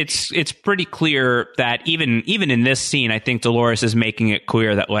it's pretty clear that even in this scene, I think Dolores is making it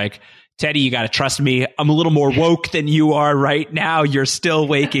clear that like, Teddy, you got to trust me. I'm a little more woke than you are right now. You're still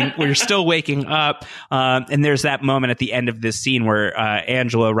waking. We're still waking up. And there's that moment at the end of this scene where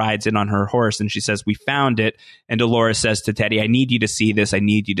Angela rides in on her horse and she says, "We found it." And Dolores says to Teddy, "I need you to see this. I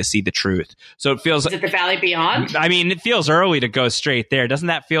need you to see the truth." So it feels. Is it the Valley Beyond? I mean, it feels early to go straight there. Doesn't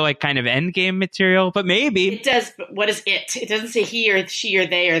that feel like kind of endgame material? But maybe it does. But what is it? It doesn't say he or she or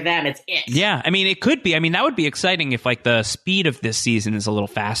they or them. It's it. Yeah, I mean, it could be. I mean, that would be exciting if like the speed of this season is a little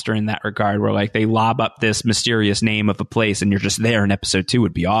faster in that regard, where like they lob up this mysterious name of a place and you're just there in episode 2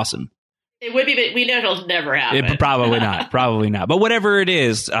 would be awesome. It would be, but we know it'll never happen. Probably not. Probably not. But whatever it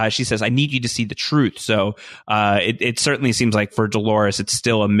is, she says, "I need you to see the truth." So it certainly seems like for Dolores, it's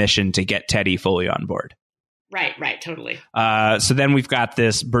still a mission to get Teddy fully on board. Right, totally. So then we've got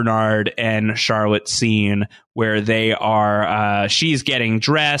this Bernard and Charlotte scene where they are, she's getting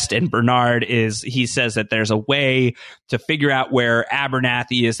dressed and Bernard he says that there's a way to figure out where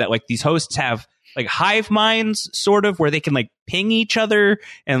Abernathy is, that like these hosts have like hive minds sort of where they can like ping each other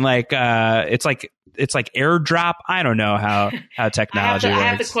and like, it's like airdrop. I don't know how technology works. I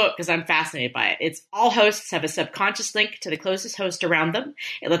have the quote because I'm fascinated by it. It's all hosts have a subconscious link to the closest host around them.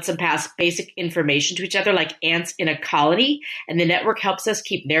 It lets them pass basic information to each other like ants in a colony. And the network helps us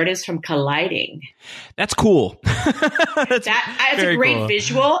keep narratives from colliding. That's cool. That's a great cool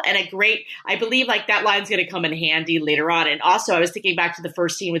visual and I believe like that line's going to come in handy later on. And also I was thinking back to the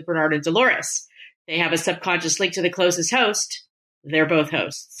first scene with Bernard and Dolores. They have a subconscious link to the closest host. They're both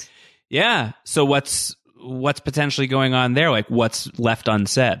hosts. Yeah. So what's potentially going on there? Like what's left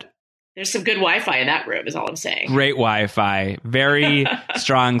unsaid? There's some good Wi-Fi in that room is all I'm saying. Great Wi-Fi. Very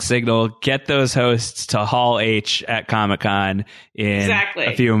strong signal. Get those hosts to Hall H at Comic-Con in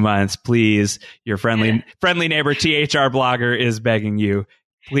a few months, please. Your friendly neighbor THR blogger is begging you.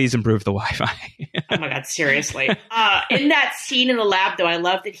 Please improve the Wi-Fi. Oh my God, seriously. In that scene in the lab, though, I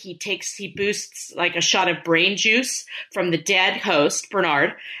love that he boosts like a shot of brain juice from the dead host,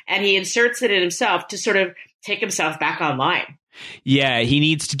 Bernard, and he inserts it in himself to sort of take himself back online. Yeah, he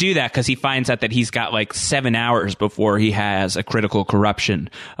needs to do that because he finds out that he's got like 7 hours before he has a critical corruption.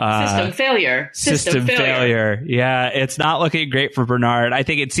 System failure. Yeah, it's not looking great for Bernard. I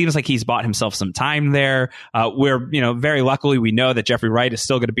think it seems like he's bought himself some time there. We're, very luckily we know that Jeffrey Wright is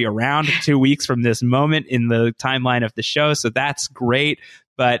still going to be around 2 weeks from this moment in the timeline of the show. So that's great.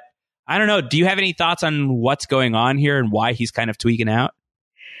 But I don't know. Do you have any thoughts on what's going on here and why he's kind of tweaking out?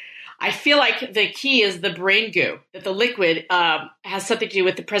 I feel like the key is the brain goo, that the liquid has something to do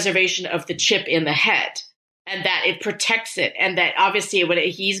with the preservation of the chip in the head and that it protects it. And that obviously when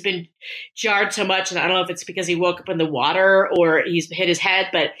he's been jarred so much, and I don't know if it's because he woke up in the water or he's hit his head,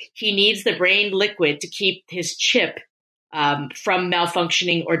 but he needs the brain liquid to keep his chip from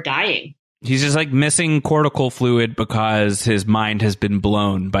malfunctioning or dying. He's just like missing cortical fluid because his mind has been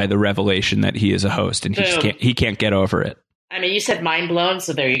blown by the revelation that he is a host and he can't get over it. I mean, you said mind blown,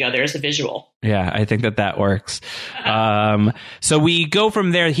 so there you go. There's the visual. Yeah, I think that works. So we go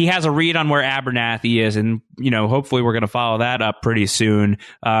from there. He has a read on where Abernathy is, and hopefully we're going to follow that up pretty soon.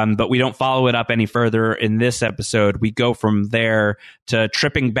 But we don't follow it up any further in this episode. We go from there to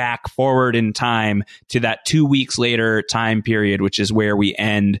tripping back forward in time to that 2 weeks later time period, which is where we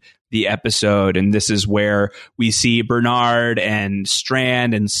end the episode. And this is where we see Bernard and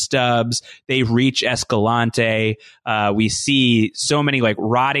Strand and Stubbs. They reach Escalante. We see so many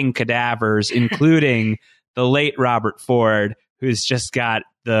rotting cadavers, including the late Robert Ford, who's just got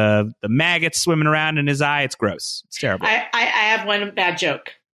the maggots swimming around in his eye. It's gross. It's terrible. I have one bad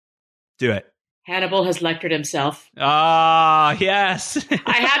joke. Do it. Hannibal has lectured himself. Ah, yes.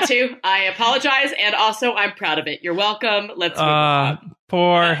 I had to. I apologize, and also I'm proud of it. You're welcome. Let's move on.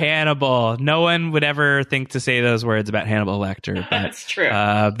 Poor Hannibal. No one would ever think to say those words about Hannibal Lecter. But, that's true.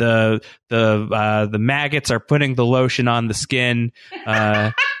 The maggots are putting the lotion on the skin.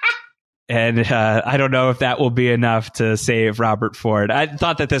 And I don't know if that will be enough to save Robert Ford. I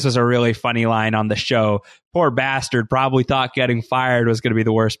thought that this was a really funny line on the show. Poor bastard probably thought getting fired was going to be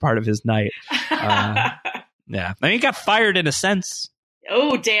the worst part of his night. Yeah. I mean, he got fired in a sense.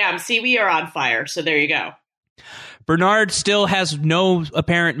 Oh, damn. See, we are on fire. So there you go. Bernard still has no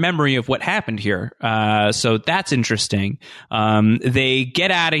apparent memory of what happened here. So that's interesting. They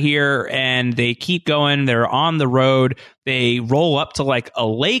get out of here and they keep going. They're on the road. They roll up to a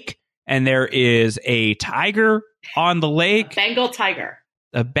lake. And there is a tiger on the lake. Bengal tiger.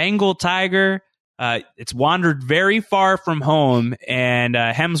 A Bengal tiger. It's wandered very far from home. And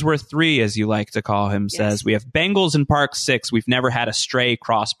Hemsworth 3, as you like to call him, says, "We have Bengals in Park 6. We've never had a stray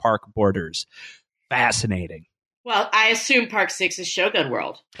cross park borders." Fascinating. Well, I assume Park 6 is Shogun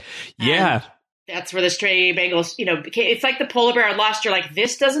World. Yeah. And that's where the stray Bengals, it's like the polar bear and lost. You're like,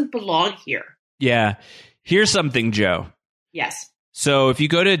 this doesn't belong here. Yeah. Here's something, Joe. Yes. So if you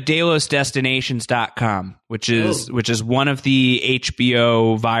go to DelosDestinations.com, which is one of the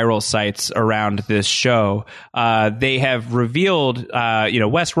HBO viral sites around this show, they have revealed,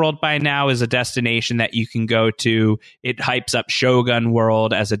 Westworld by now is a destination that you can go to. It hypes up Shogun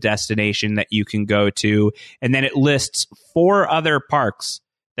World as a destination that you can go to. And then it lists 4 other parks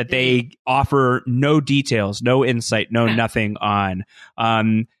that they offer no details, no insight, no nothing on.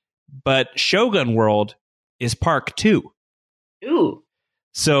 But Shogun World is Park 2. Ooh.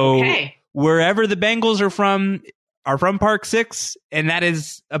 So wherever the Bengals are from Park 6, and that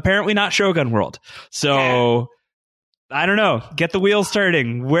is apparently not Shogun World. So I don't know. Get the wheels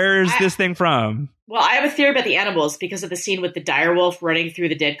turning. Where is this thing from? Well, I have a theory about the animals because of the scene with the direwolf running through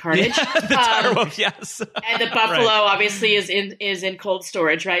the dead carnage. Yeah, the direwolf, yes. And the buffalo obviously is in cold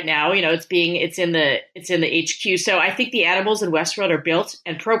storage right now. It's in the HQ. So I think the animals in Westworld are built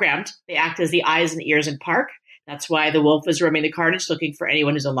and programmed. They act as the eyes and ears in Park. That's why the wolf is roaming the carnage looking for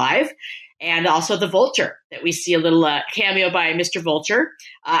anyone who's alive. And also the vulture that we see a little cameo by Mr. Vulture.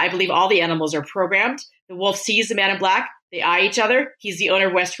 I believe all the animals are programmed. The wolf sees the man in black. They eye each other. He's the owner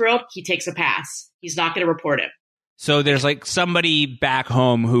of Westworld. He takes a pass. He's not going to report him. So there's somebody back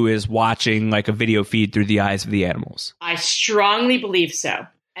home who is watching a video feed through the eyes of the animals. I strongly believe so.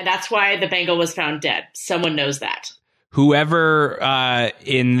 And that's why the Bengal was found dead. Someone knows that. Whoever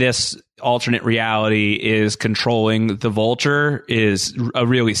in this alternate reality is controlling the vulture is a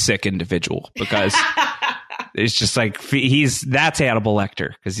really sick individual, because it's just that's Hannibal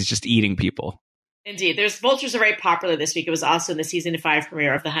Lecter, because he's just eating people. Indeed. Vultures are very popular this week. It was also in the season 5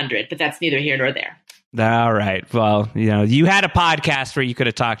 premiere of The 100, but that's neither here nor there. All right. Well, you had a podcast where you could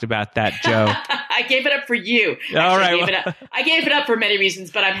have talked about that, Joe. I gave it up for you. All right. I gave it up for many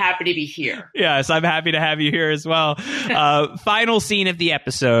reasons, but I'm happy to be here. Yes, I'm happy to have you here as well. Final scene of the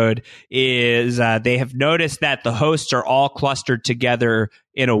episode is they have noticed that the hosts are all clustered together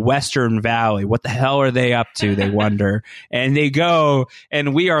in a western valley. What the hell are they up to, they wonder. And they go,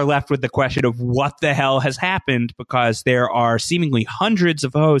 and we are left with the question of what the hell has happened, because there are seemingly hundreds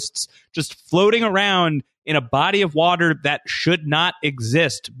of hosts just floating around in a body of water that should not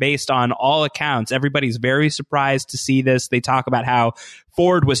exist based on all accounts. Everybody's very surprised to see this. They talk about how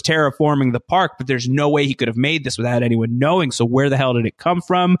Ford was terraforming the park, but there's no way he could have made this without anyone knowing. So where the hell did it come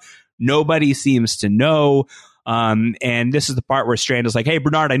from? Nobody seems to know. And this is the part where Strand is like, "Hey,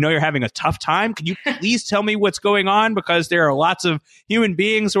 Bernard, I know you're having a tough time. Could you please tell me what's going on? Because there are lots of human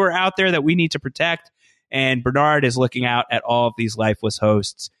beings who are out there that we need to protect." And Bernard is looking out at all of these lifeless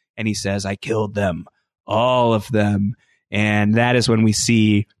hosts, and he says, "I killed them, all of them." And that is when we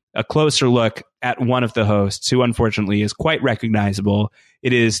see a closer look at one of the hosts, who unfortunately is quite recognizable.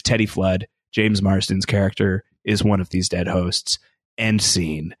 It is Teddy Flood. James Marsden's character is one of these dead hosts. End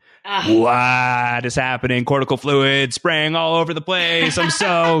scene. what is happening? Cortical fluid spraying all over the place. I'm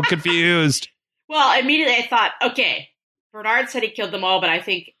so confused. Well, immediately I thought, okay, Bernard said he killed them all, but I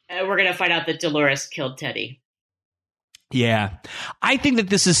think we're going to find out that Dolores killed Teddy. Yeah, I think that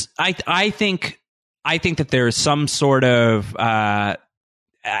this is. I think that there is some sort of.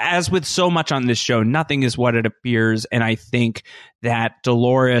 As with so much on this show, nothing is what it appears, and I think that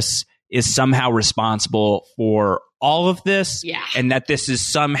Dolores is somehow responsible for all of this, and that this is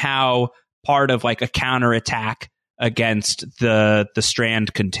somehow part of like a counterattack against the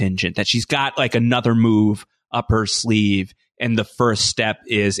Strand contingent. That she's got like another move up her sleeve, and the first step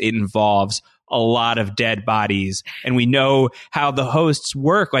is it involves a lot of dead bodies, and we know how the hosts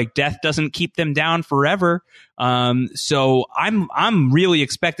work. Like death doesn't keep them down forever. So I'm really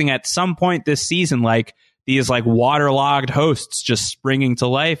expecting at some point this season, like these like waterlogged hosts just springing to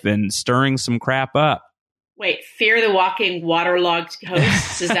life and stirring some crap up. Wait, Fear the Walking waterlogged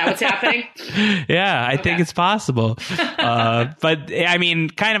hosts? Is that what's happening? Yeah, I think it's possible. But I mean,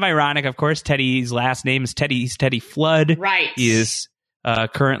 kind of ironic, of course. Teddy's last name is Teddy. He's Teddy Flood. Right. He is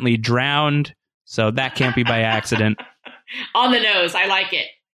currently drowned. So that can't be by accident. On the nose. I like it.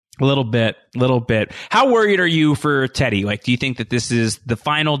 A little bit. How worried are you for Teddy? Like, do you think that this is the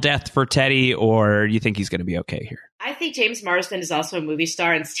final death for Teddy, or do you think he's going to be okay here? I think James Marsden is also a movie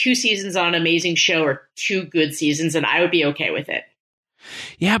star, and 2 seasons on an amazing show are 2 good seasons, and I would be okay with it.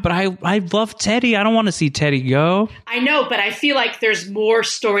 Yeah, but I love Teddy. I don't want to see Teddy go. I know, but I feel like there's more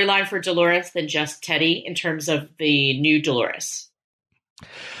storyline for Dolores than just Teddy in terms of the new Dolores.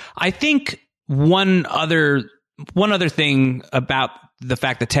 I think one other thing about the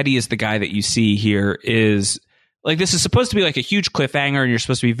fact that Teddy is the guy that you see here is like, this is supposed to be like a huge cliffhanger, and you're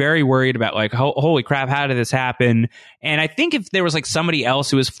supposed to be very worried about like, holy crap, how did this happen? And I think if there was like somebody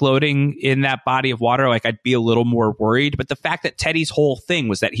else who was floating in that body of water, like I'd be a little more worried. But the fact that Teddy's whole thing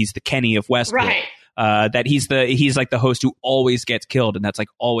was that he's the Kenny of Westworld, right? That he's like the host who always gets killed, and that's like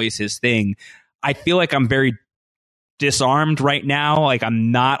always his thing. I feel like I'm very disarmed right now. Like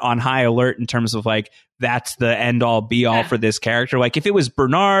I'm not on high alert in terms of like that's the end all be all for this character. Like if it was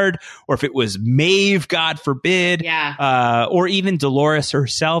Bernard, or if it was Maeve, God forbid, or even Dolores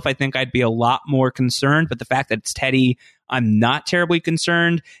herself, I think I'd be a lot more concerned. But the fact that it's Teddy, I'm not terribly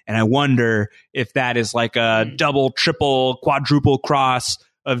concerned. And I wonder if that is like a double, triple, quadruple cross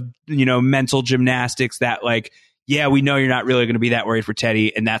of, you know, mental gymnastics that like, yeah, we know you're not really going to be that worried for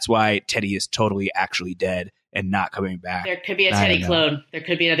Teddy, and that's why Teddy is totally actually dead and not coming back. There could be a Teddy clone. There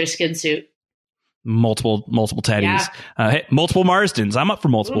could be another skin suit. Multiple Teddys. Hey, multiple Marstons. I'm up for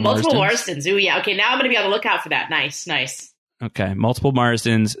multiple Marstons. Multiple Marstons. Ooh, yeah. Okay, now I'm going to be on the lookout for that. Nice. Okay, multiple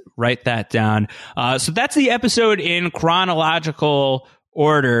Marstons. Write that down. So that's the episode in chronological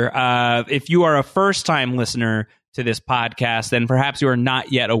order. If you are a first-time listener to this podcast, then perhaps you are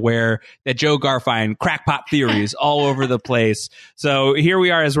not yet aware that Joe Garfien crackpot theories all over the place. So here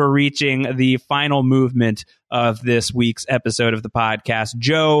we are as we're reaching the final movement of this week's episode of the podcast.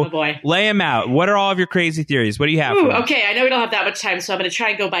 Joe, lay them out. What are all of your crazy theories? What do you have? Okay, I know we don't have that much time, so I'm going to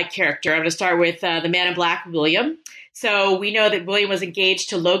try and go by character. I'm going to start with the Man in Black, William. So we know that William was engaged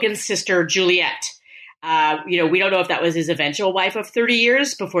to Logan's sister, Juliet. We don't know if that was his eventual wife of 30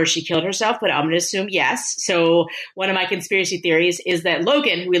 years before she killed herself, but I'm going to assume yes. So one of my conspiracy theories is that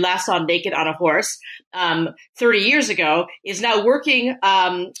Logan, who we last saw naked on a horse 30 years ago, is now working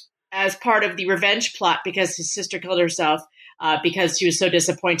as part of the revenge plot because his sister killed herself because she was so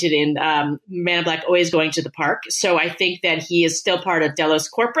disappointed in Man in Black always going to the park. So I think that he is still part of Delos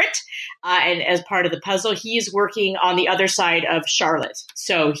Corporate. And as part of the puzzle, he is working on the other side of Charlotte.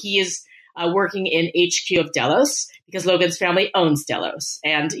 So he is working in HQ of Delos because Logan's family owns Delos.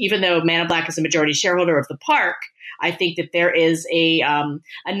 And even though Man in Black is a majority shareholder of the park, I think that there is a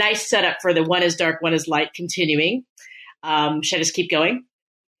nice setup for the one is dark, one is light continuing. Should I just keep going?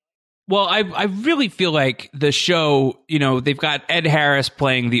 Well, I really feel like the show, they've got Ed Harris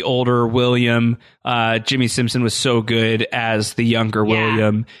playing the older William. Jimmy Simpson was so good as the younger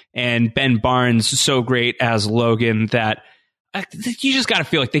William, and Ben Barnes so great as Logan that you just got to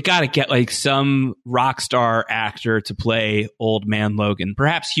feel like they got to get like some rock star actor to play old man Logan.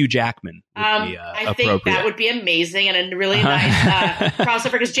 Perhaps Hugh Jackman would be I think that would be amazing and a really nice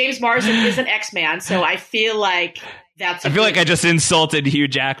crossover because James Marsden is an X-Man, so I feel like that's. I feel like I just insulted Hugh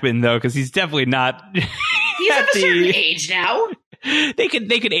Jackman though because he's definitely not. He's of a certain age now. They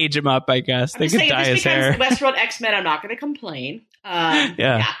could age him up, I guess. They could dye his hair. Westworld X-Men, I'm not going to complain.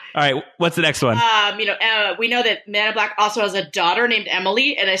 Yeah. All right. What's the next one? We know that Man in Black also has a daughter named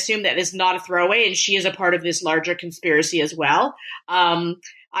Emily, and I assume that is not a throwaway, and she is a part of this larger conspiracy as well.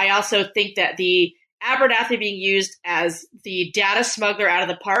 I also think that the Abernathy being used as the data smuggler out of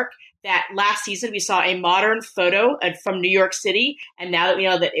the park. That last season we saw a modern photo from New York City, and now that we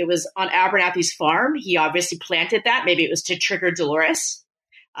know that it was on Abernathy's farm, he obviously planted that. Maybe it was to trigger Dolores,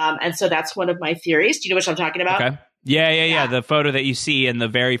 and so that's one of my theories. Do you know what I'm talking about? Okay. Yeah. The photo that you see in the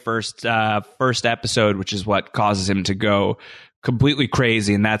very first episode, which is what causes him to go completely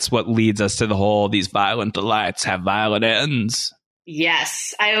crazy, and that's what leads us to the whole "these violent delights have violent ends."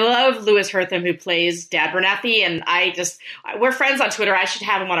 Yes, I love Louis Hertham, who plays Dad Abernathy, and we're friends on Twitter. I should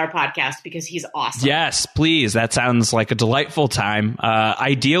have him on our podcast because he's awesome. Yes, please. That sounds like a delightful time.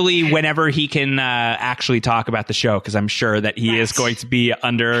 Ideally, whenever he can actually talk about the show, because I'm sure that he is going to be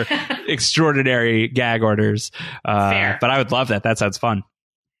under extraordinary gag orders. Fair. But I would love that. That sounds fun.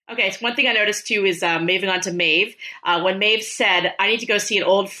 Okay, so one thing I noticed too is moving on to Maeve. When Maeve said, "I need to go see an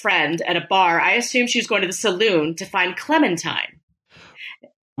old friend at a bar," I assumed she was going to the saloon to find Clementine.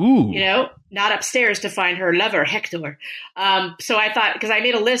 Ooh. Not upstairs to find her lover, Hector. So I thought, because I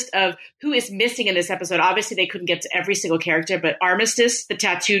made a list of who is missing in this episode. Obviously, they couldn't get to every single character, but Armistice, the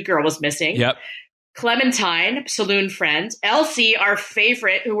tattooed girl, was missing. Yep. Clementine, saloon friend. Elsie, our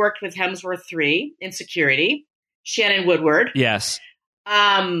favorite, who worked with Hemsworth 3 in security. Shannon Woodward. Yes.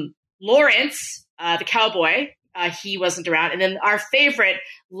 Lawrence, the cowboy, he wasn't around. And then our favorite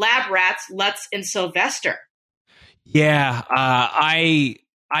lab rats, Lutz and Sylvester. Yeah,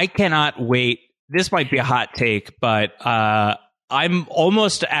 I cannot wait. This might be a hot take, but I'm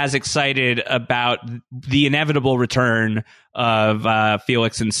almost as excited about the inevitable return of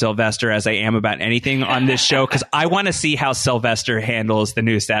Felix and Sylvester as I am about anything on this show, because I want to see how Sylvester handles the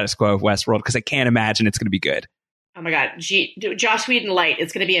new status quo of Westworld, because I can't imagine it's going to be good. Oh my God. Joss Whedon light.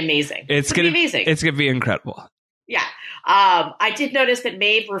 It's going to be amazing. It's going to be amazing. It's going to be incredible. Yeah. I did notice that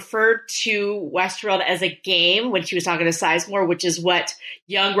Maeve referred to Westworld as a game when she was talking to Sizemore, which is what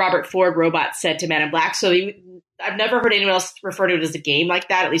young Robert Ford Robot said to Man in Black. So I've never heard anyone else refer to it as a game like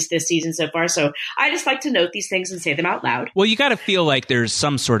that, at least this season so far. So I just like to note these things and say them out loud. Well, you got to feel like there's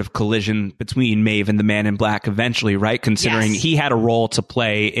some sort of collision between Maeve and the Man in Black eventually, right? Considering he had a role to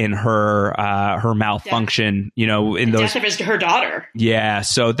play in her malfunction, in those death of her daughter. Yeah,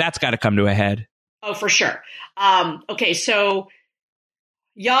 so that's got to come to a head. Oh, for sure. Okay, so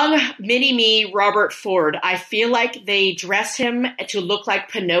young mini-me Robert Ford, I feel like they dress him to look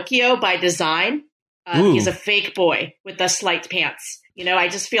like Pinocchio by design. He's a fake boy with the slight pants. I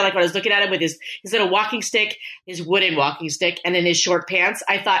just feel like when I was looking at him with his little walking stick, his wooden walking stick, and then his short pants,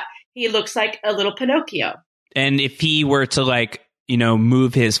 I thought he looks like a little Pinocchio. And if he were to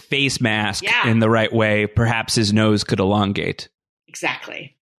move his face mask in the right way, perhaps his nose could elongate.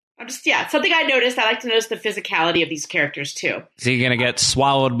 Exactly. Something I noticed. I like to notice the physicality of these characters too. Is he going to get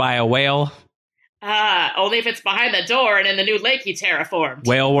swallowed by a whale? Only if it's behind the door and in the new lake he terraformed.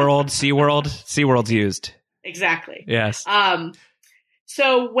 Whale World, SeaWorld. SeaWorld's used. Exactly. Yes.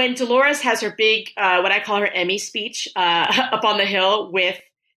 So when Dolores has her big, what I call her Emmy speech, up on the hill with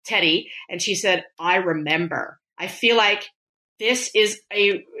Teddy, and she said, "I remember." I feel like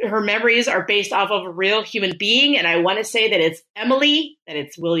her memories are based off of a real human being. And I want to say that it's Emily, that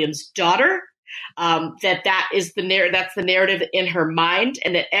it's William's daughter, that's the narrative in her mind.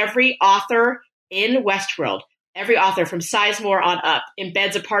 And that every author in Westworld, every author from Sizemore on up,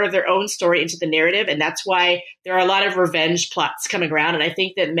 embeds a part of their own story into the narrative. And that's why there are a lot of revenge plots coming around. And I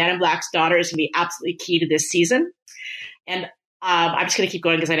think that Man in Black's daughter is going to be absolutely key to this season. And I'm just going to keep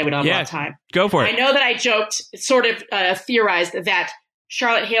going because I know we don't have a lot of time. Go for it. I know that I joked, sort of theorized that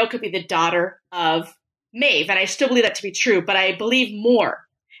Charlotte Hale could be the daughter of Maeve, and I still believe that to be true, but I believe more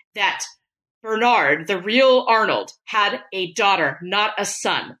that Bernard, the real Arnold, had a daughter, not a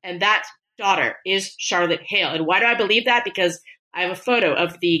son, and that daughter is Charlotte Hale. And why do I believe that? Because I have a photo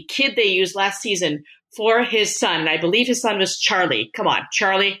of the kid they used last season for his son, and I believe his son was Charlie. Come on,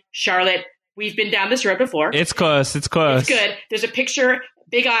 Charlie, Charlotte. We've been down this road before. It's close. It's good. There's a picture,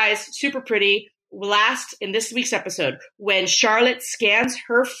 big eyes, super pretty. Last in this week's episode, when Charlotte scans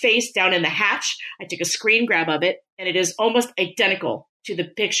her face down in the hatch, I took a screen grab of it, and it is almost identical to the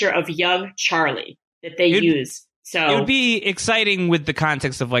picture of young Charlie that they use. So it would be exciting with the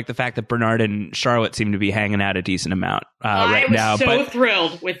context of the fact that Bernard and Charlotte seem to be hanging out a decent amount right now. I was so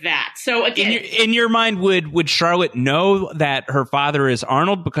thrilled with that. So again, in your mind, would Charlotte know that her father is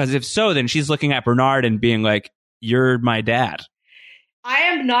Arnold? Because if so, then she's looking at Bernard and being like, "You're my dad." I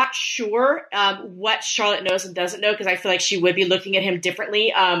am not sure what Charlotte knows and doesn't know, because I feel like she would be looking at him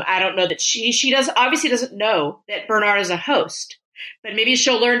differently. I don't know that she obviously doesn't know that Bernard is a host. But maybe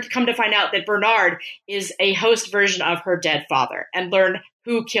she'll come to find out that Bernard is a host version of her dead father and learn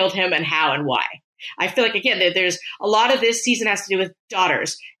who killed him and how and why. I feel like, again, there's a lot of this season has to do with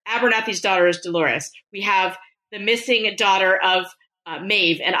daughters. Abernathy's daughter is Dolores. We have the missing daughter of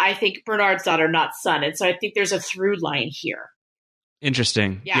Maeve, and I think Bernard's daughter, not son. And so I think there's a through line here.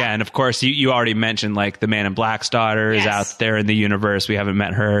 Interesting. Yeah. And of course, you already mentioned like the Man in Black's daughter is out there in the universe. We haven't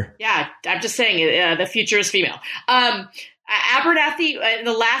met her. Yeah, I'm just saying the future is female. Abernathy, in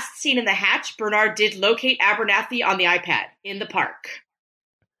the last scene in the hatch, Bernard did locate Abernathy on the iPad in the park.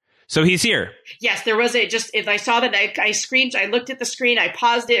 So he's here. Yes, there was if I saw that, I looked at the screen, I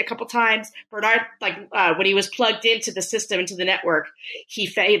paused it a couple times. Bernard, when he was plugged into the system, into the network,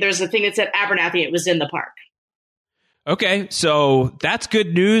 there's a thing that said Abernathy, it was in the park. Okay, so that's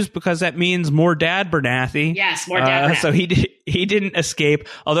good news because that means more Dad Bernathy. Yes, more Dad Bernathy. So he didn't escape,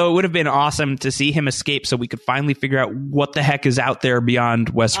 although it would have been awesome to see him escape so we could finally figure out what the heck is out there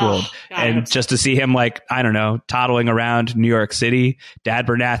beyond Westworld. And just to see him, I don't know, toddling around New York City, Dad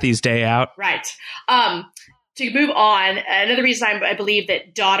Bernathy's day out. Right. To move on, another reason I believe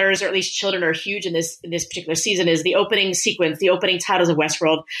that daughters, or at least children, are huge in this particular season is the opening sequence. The opening titles of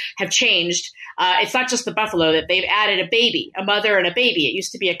Westworld have changed. It's not just the buffalo, that they've added a baby, a mother and a baby. It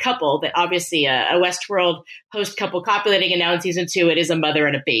used to be a couple that obviously a Westworld host couple copulating, and now in season 2 it is a mother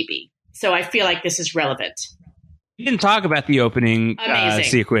and a baby. So I feel like this is relevant. You didn't talk about the opening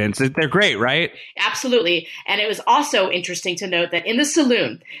sequence. They're great, right? Absolutely. And it was also interesting to note that in the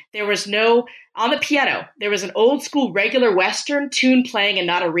saloon, on the piano, there was an old school regular Western tune playing and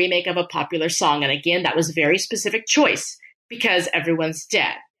not a remake of a popular song. And again, that was a very specific choice because everyone's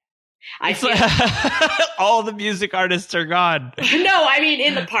dead. I feel all the music artists are gone. No, I mean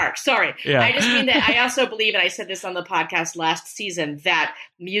in the park. Sorry. Yeah. I just mean that I also believe, and I said this on the podcast last season, that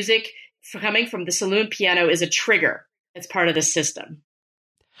music coming from the saloon piano is a trigger. It's part of the system.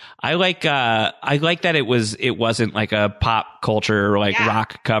 I like that it wasn't like a pop culture or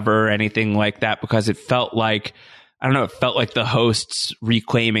rock cover or anything like that, because it felt like, I don't know, it felt like the hosts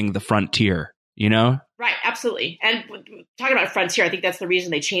reclaiming the frontier, you know? Right, absolutely. And talking about frontier, I think that's the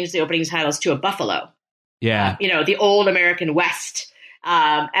reason they changed the opening titles to a buffalo. Yeah. The old American West.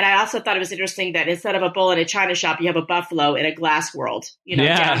 And I also thought it was interesting that instead of a bull in a china shop, you have a buffalo in a glass world,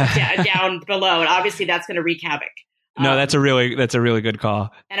 down below. And obviously that's going to wreak havoc. No, that's a really good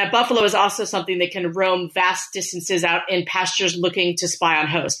call. And a buffalo is also something that can roam vast distances out in pastures looking to spy on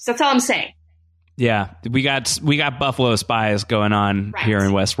hosts. That's all I'm saying. Yeah, we got buffalo spies going on here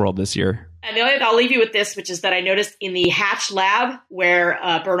in Westworld this year. And the only thing I'll leave you with this, which is that I noticed in the Hatch lab where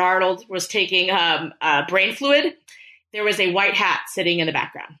Bernard was taking brain fluid, there was a white hat sitting in the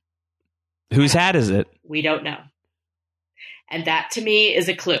background. Whose hat is it? We don't know. And that to me is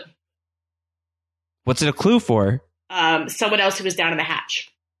a clue. What's it a clue for? Someone else who was down in the hatch.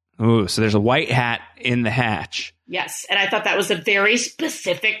 Ooh, so there's a white hat in the hatch. Yes, and I thought that was a very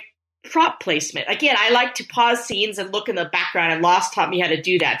specific prop placement. Again, I like to pause scenes and look in the background, and Lost taught me how to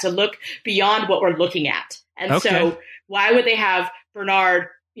do that, to look beyond what we're looking at. And so why would they have Bernard,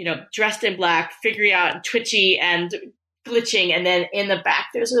 dressed in black, figuring out and twitchy and glitching, and then in the back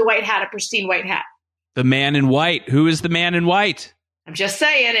there's a white hat, a pristine white hat. The man in white. Who is the man in white? I'm just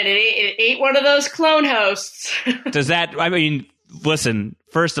saying, and it ain't one of those clone hosts. Listen,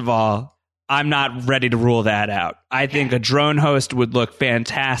 first of all, I'm not ready to rule that out. I think a drone host would look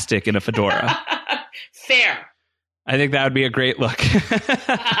fantastic in a fedora. Fair. I think that would be a great look.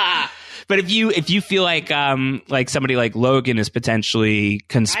 But if you feel like somebody like Logan is potentially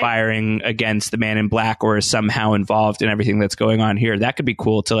conspiring against the Man in Black or is somehow involved in everything that's going on here, that could be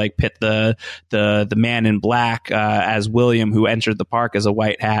cool to pit the Man in Black as William, who entered the park as a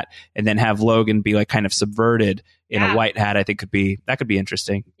white hat, and then have Logan be kind of subverted in a white hat. I think that could be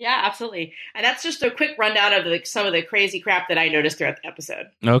interesting. Yeah, absolutely. And that's just a quick rundown of some of the crazy crap that I noticed throughout the episode.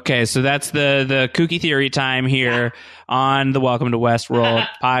 Okay, so that's the kooky theory time here on the Welcome to Westworld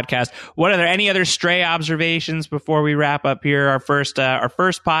podcast. Are there any other stray observations before we wrap up here? Our first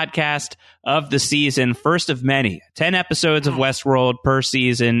podcast of the season, first of many, 10 episodes of Westworld per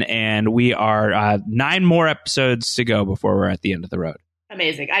season, and we are 9 more episodes to go before we're at the end of the road.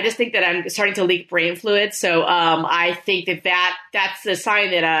 Amazing. I just think that I'm starting to leak brain fluid. So I think that's a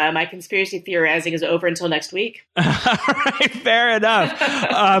sign that my conspiracy theorizing is over until next week. All right, fair enough.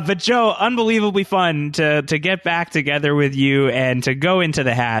 But Joe, unbelievably fun to get back together with you and to go into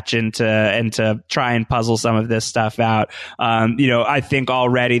the hatch and to try and puzzle some of this stuff out. I think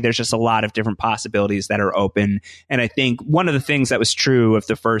already there's just a lot of different possibilities that are open. And I think one of the things that was true of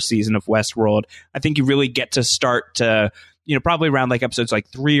the first season of Westworld, I think you really get to start to, probably around episodes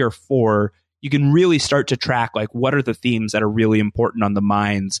 3 or 4, you can really start to track like what are the themes that are really important on the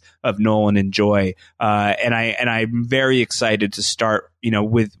minds of Nolan and Joy. And I'm very excited to start,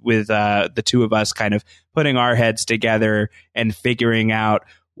 with the two of us kind of putting our heads together and figuring out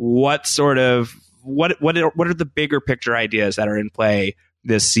what are the bigger picture ideas that are in play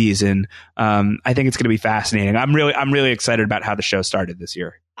this season. I think it's going to be fascinating. I'm really excited about how the show started this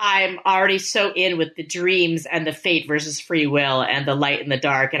year. I'm already so in with the dreams and the fate versus free will and the light and the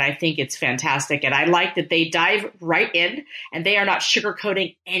dark. And I think it's fantastic. And I like that they dive right in and they are not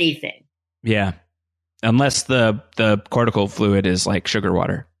sugarcoating anything. Yeah. Unless the cortical fluid is like sugar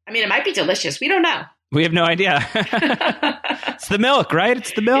water. I mean, it might be delicious. We don't know. We have no idea. It's the milk, right?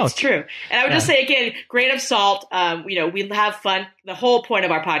 It's the milk. It's true. And I would just say again, grain of salt. We have fun. The whole point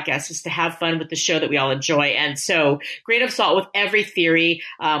of our podcast is to have fun with the show that we all enjoy. And so grain of salt with every theory.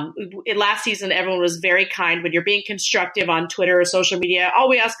 Last season, everyone was very kind. When you're being constructive on Twitter or social media, all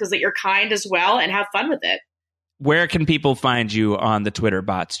we ask is that you're kind as well and have fun with it. Where can people find you on the Twitter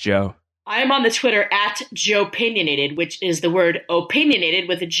bots, Joe? I am on the Twitter at JoePinionated, which is the word opinionated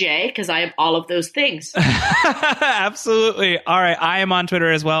with a J, because I am all of those things. Absolutely. All right. I am on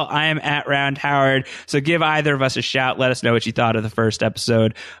Twitter as well. I am at Round Howard. So give either of us a shout. Let us know what you thought of the first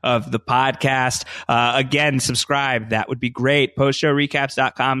episode of the podcast. Again, subscribe. That would be great.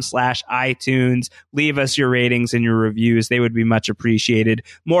 Postshowrecaps.com/iTunes. Leave us your ratings and your reviews. They would be much appreciated.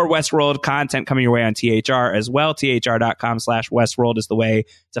 More Westworld content coming your way on THR as well. THR.com/Westworld is the way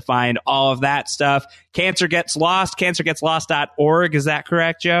to find all of that stuff. Cancer Gets Lost, cancergetslost.org. Is that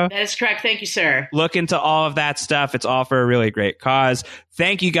correct, Joe? That is correct. Thank you, sir. Look into all of that stuff. It's all for a really great cause.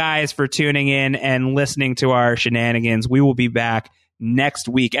 Thank you guys for tuning in and listening to our shenanigans. We will be back next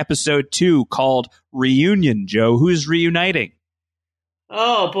week. Episode 2 called Reunion, Joe. Who's reuniting?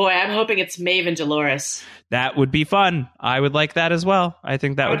 Oh, boy. I'm hoping it's Maeve and Dolores. That would be fun. I would like that as well. I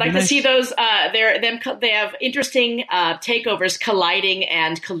think that would be nice. I would like to see those. They have interesting takeovers colliding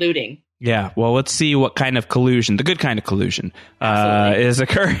and colluding. Yeah, well, let's see what kind of collusion, the good kind of collusion, is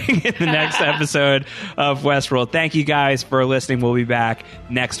occurring in the next episode of Westworld. Thank you guys for listening. We'll be back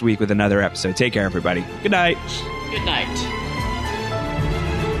next week with another episode. Take care, everybody. Good night. Good night.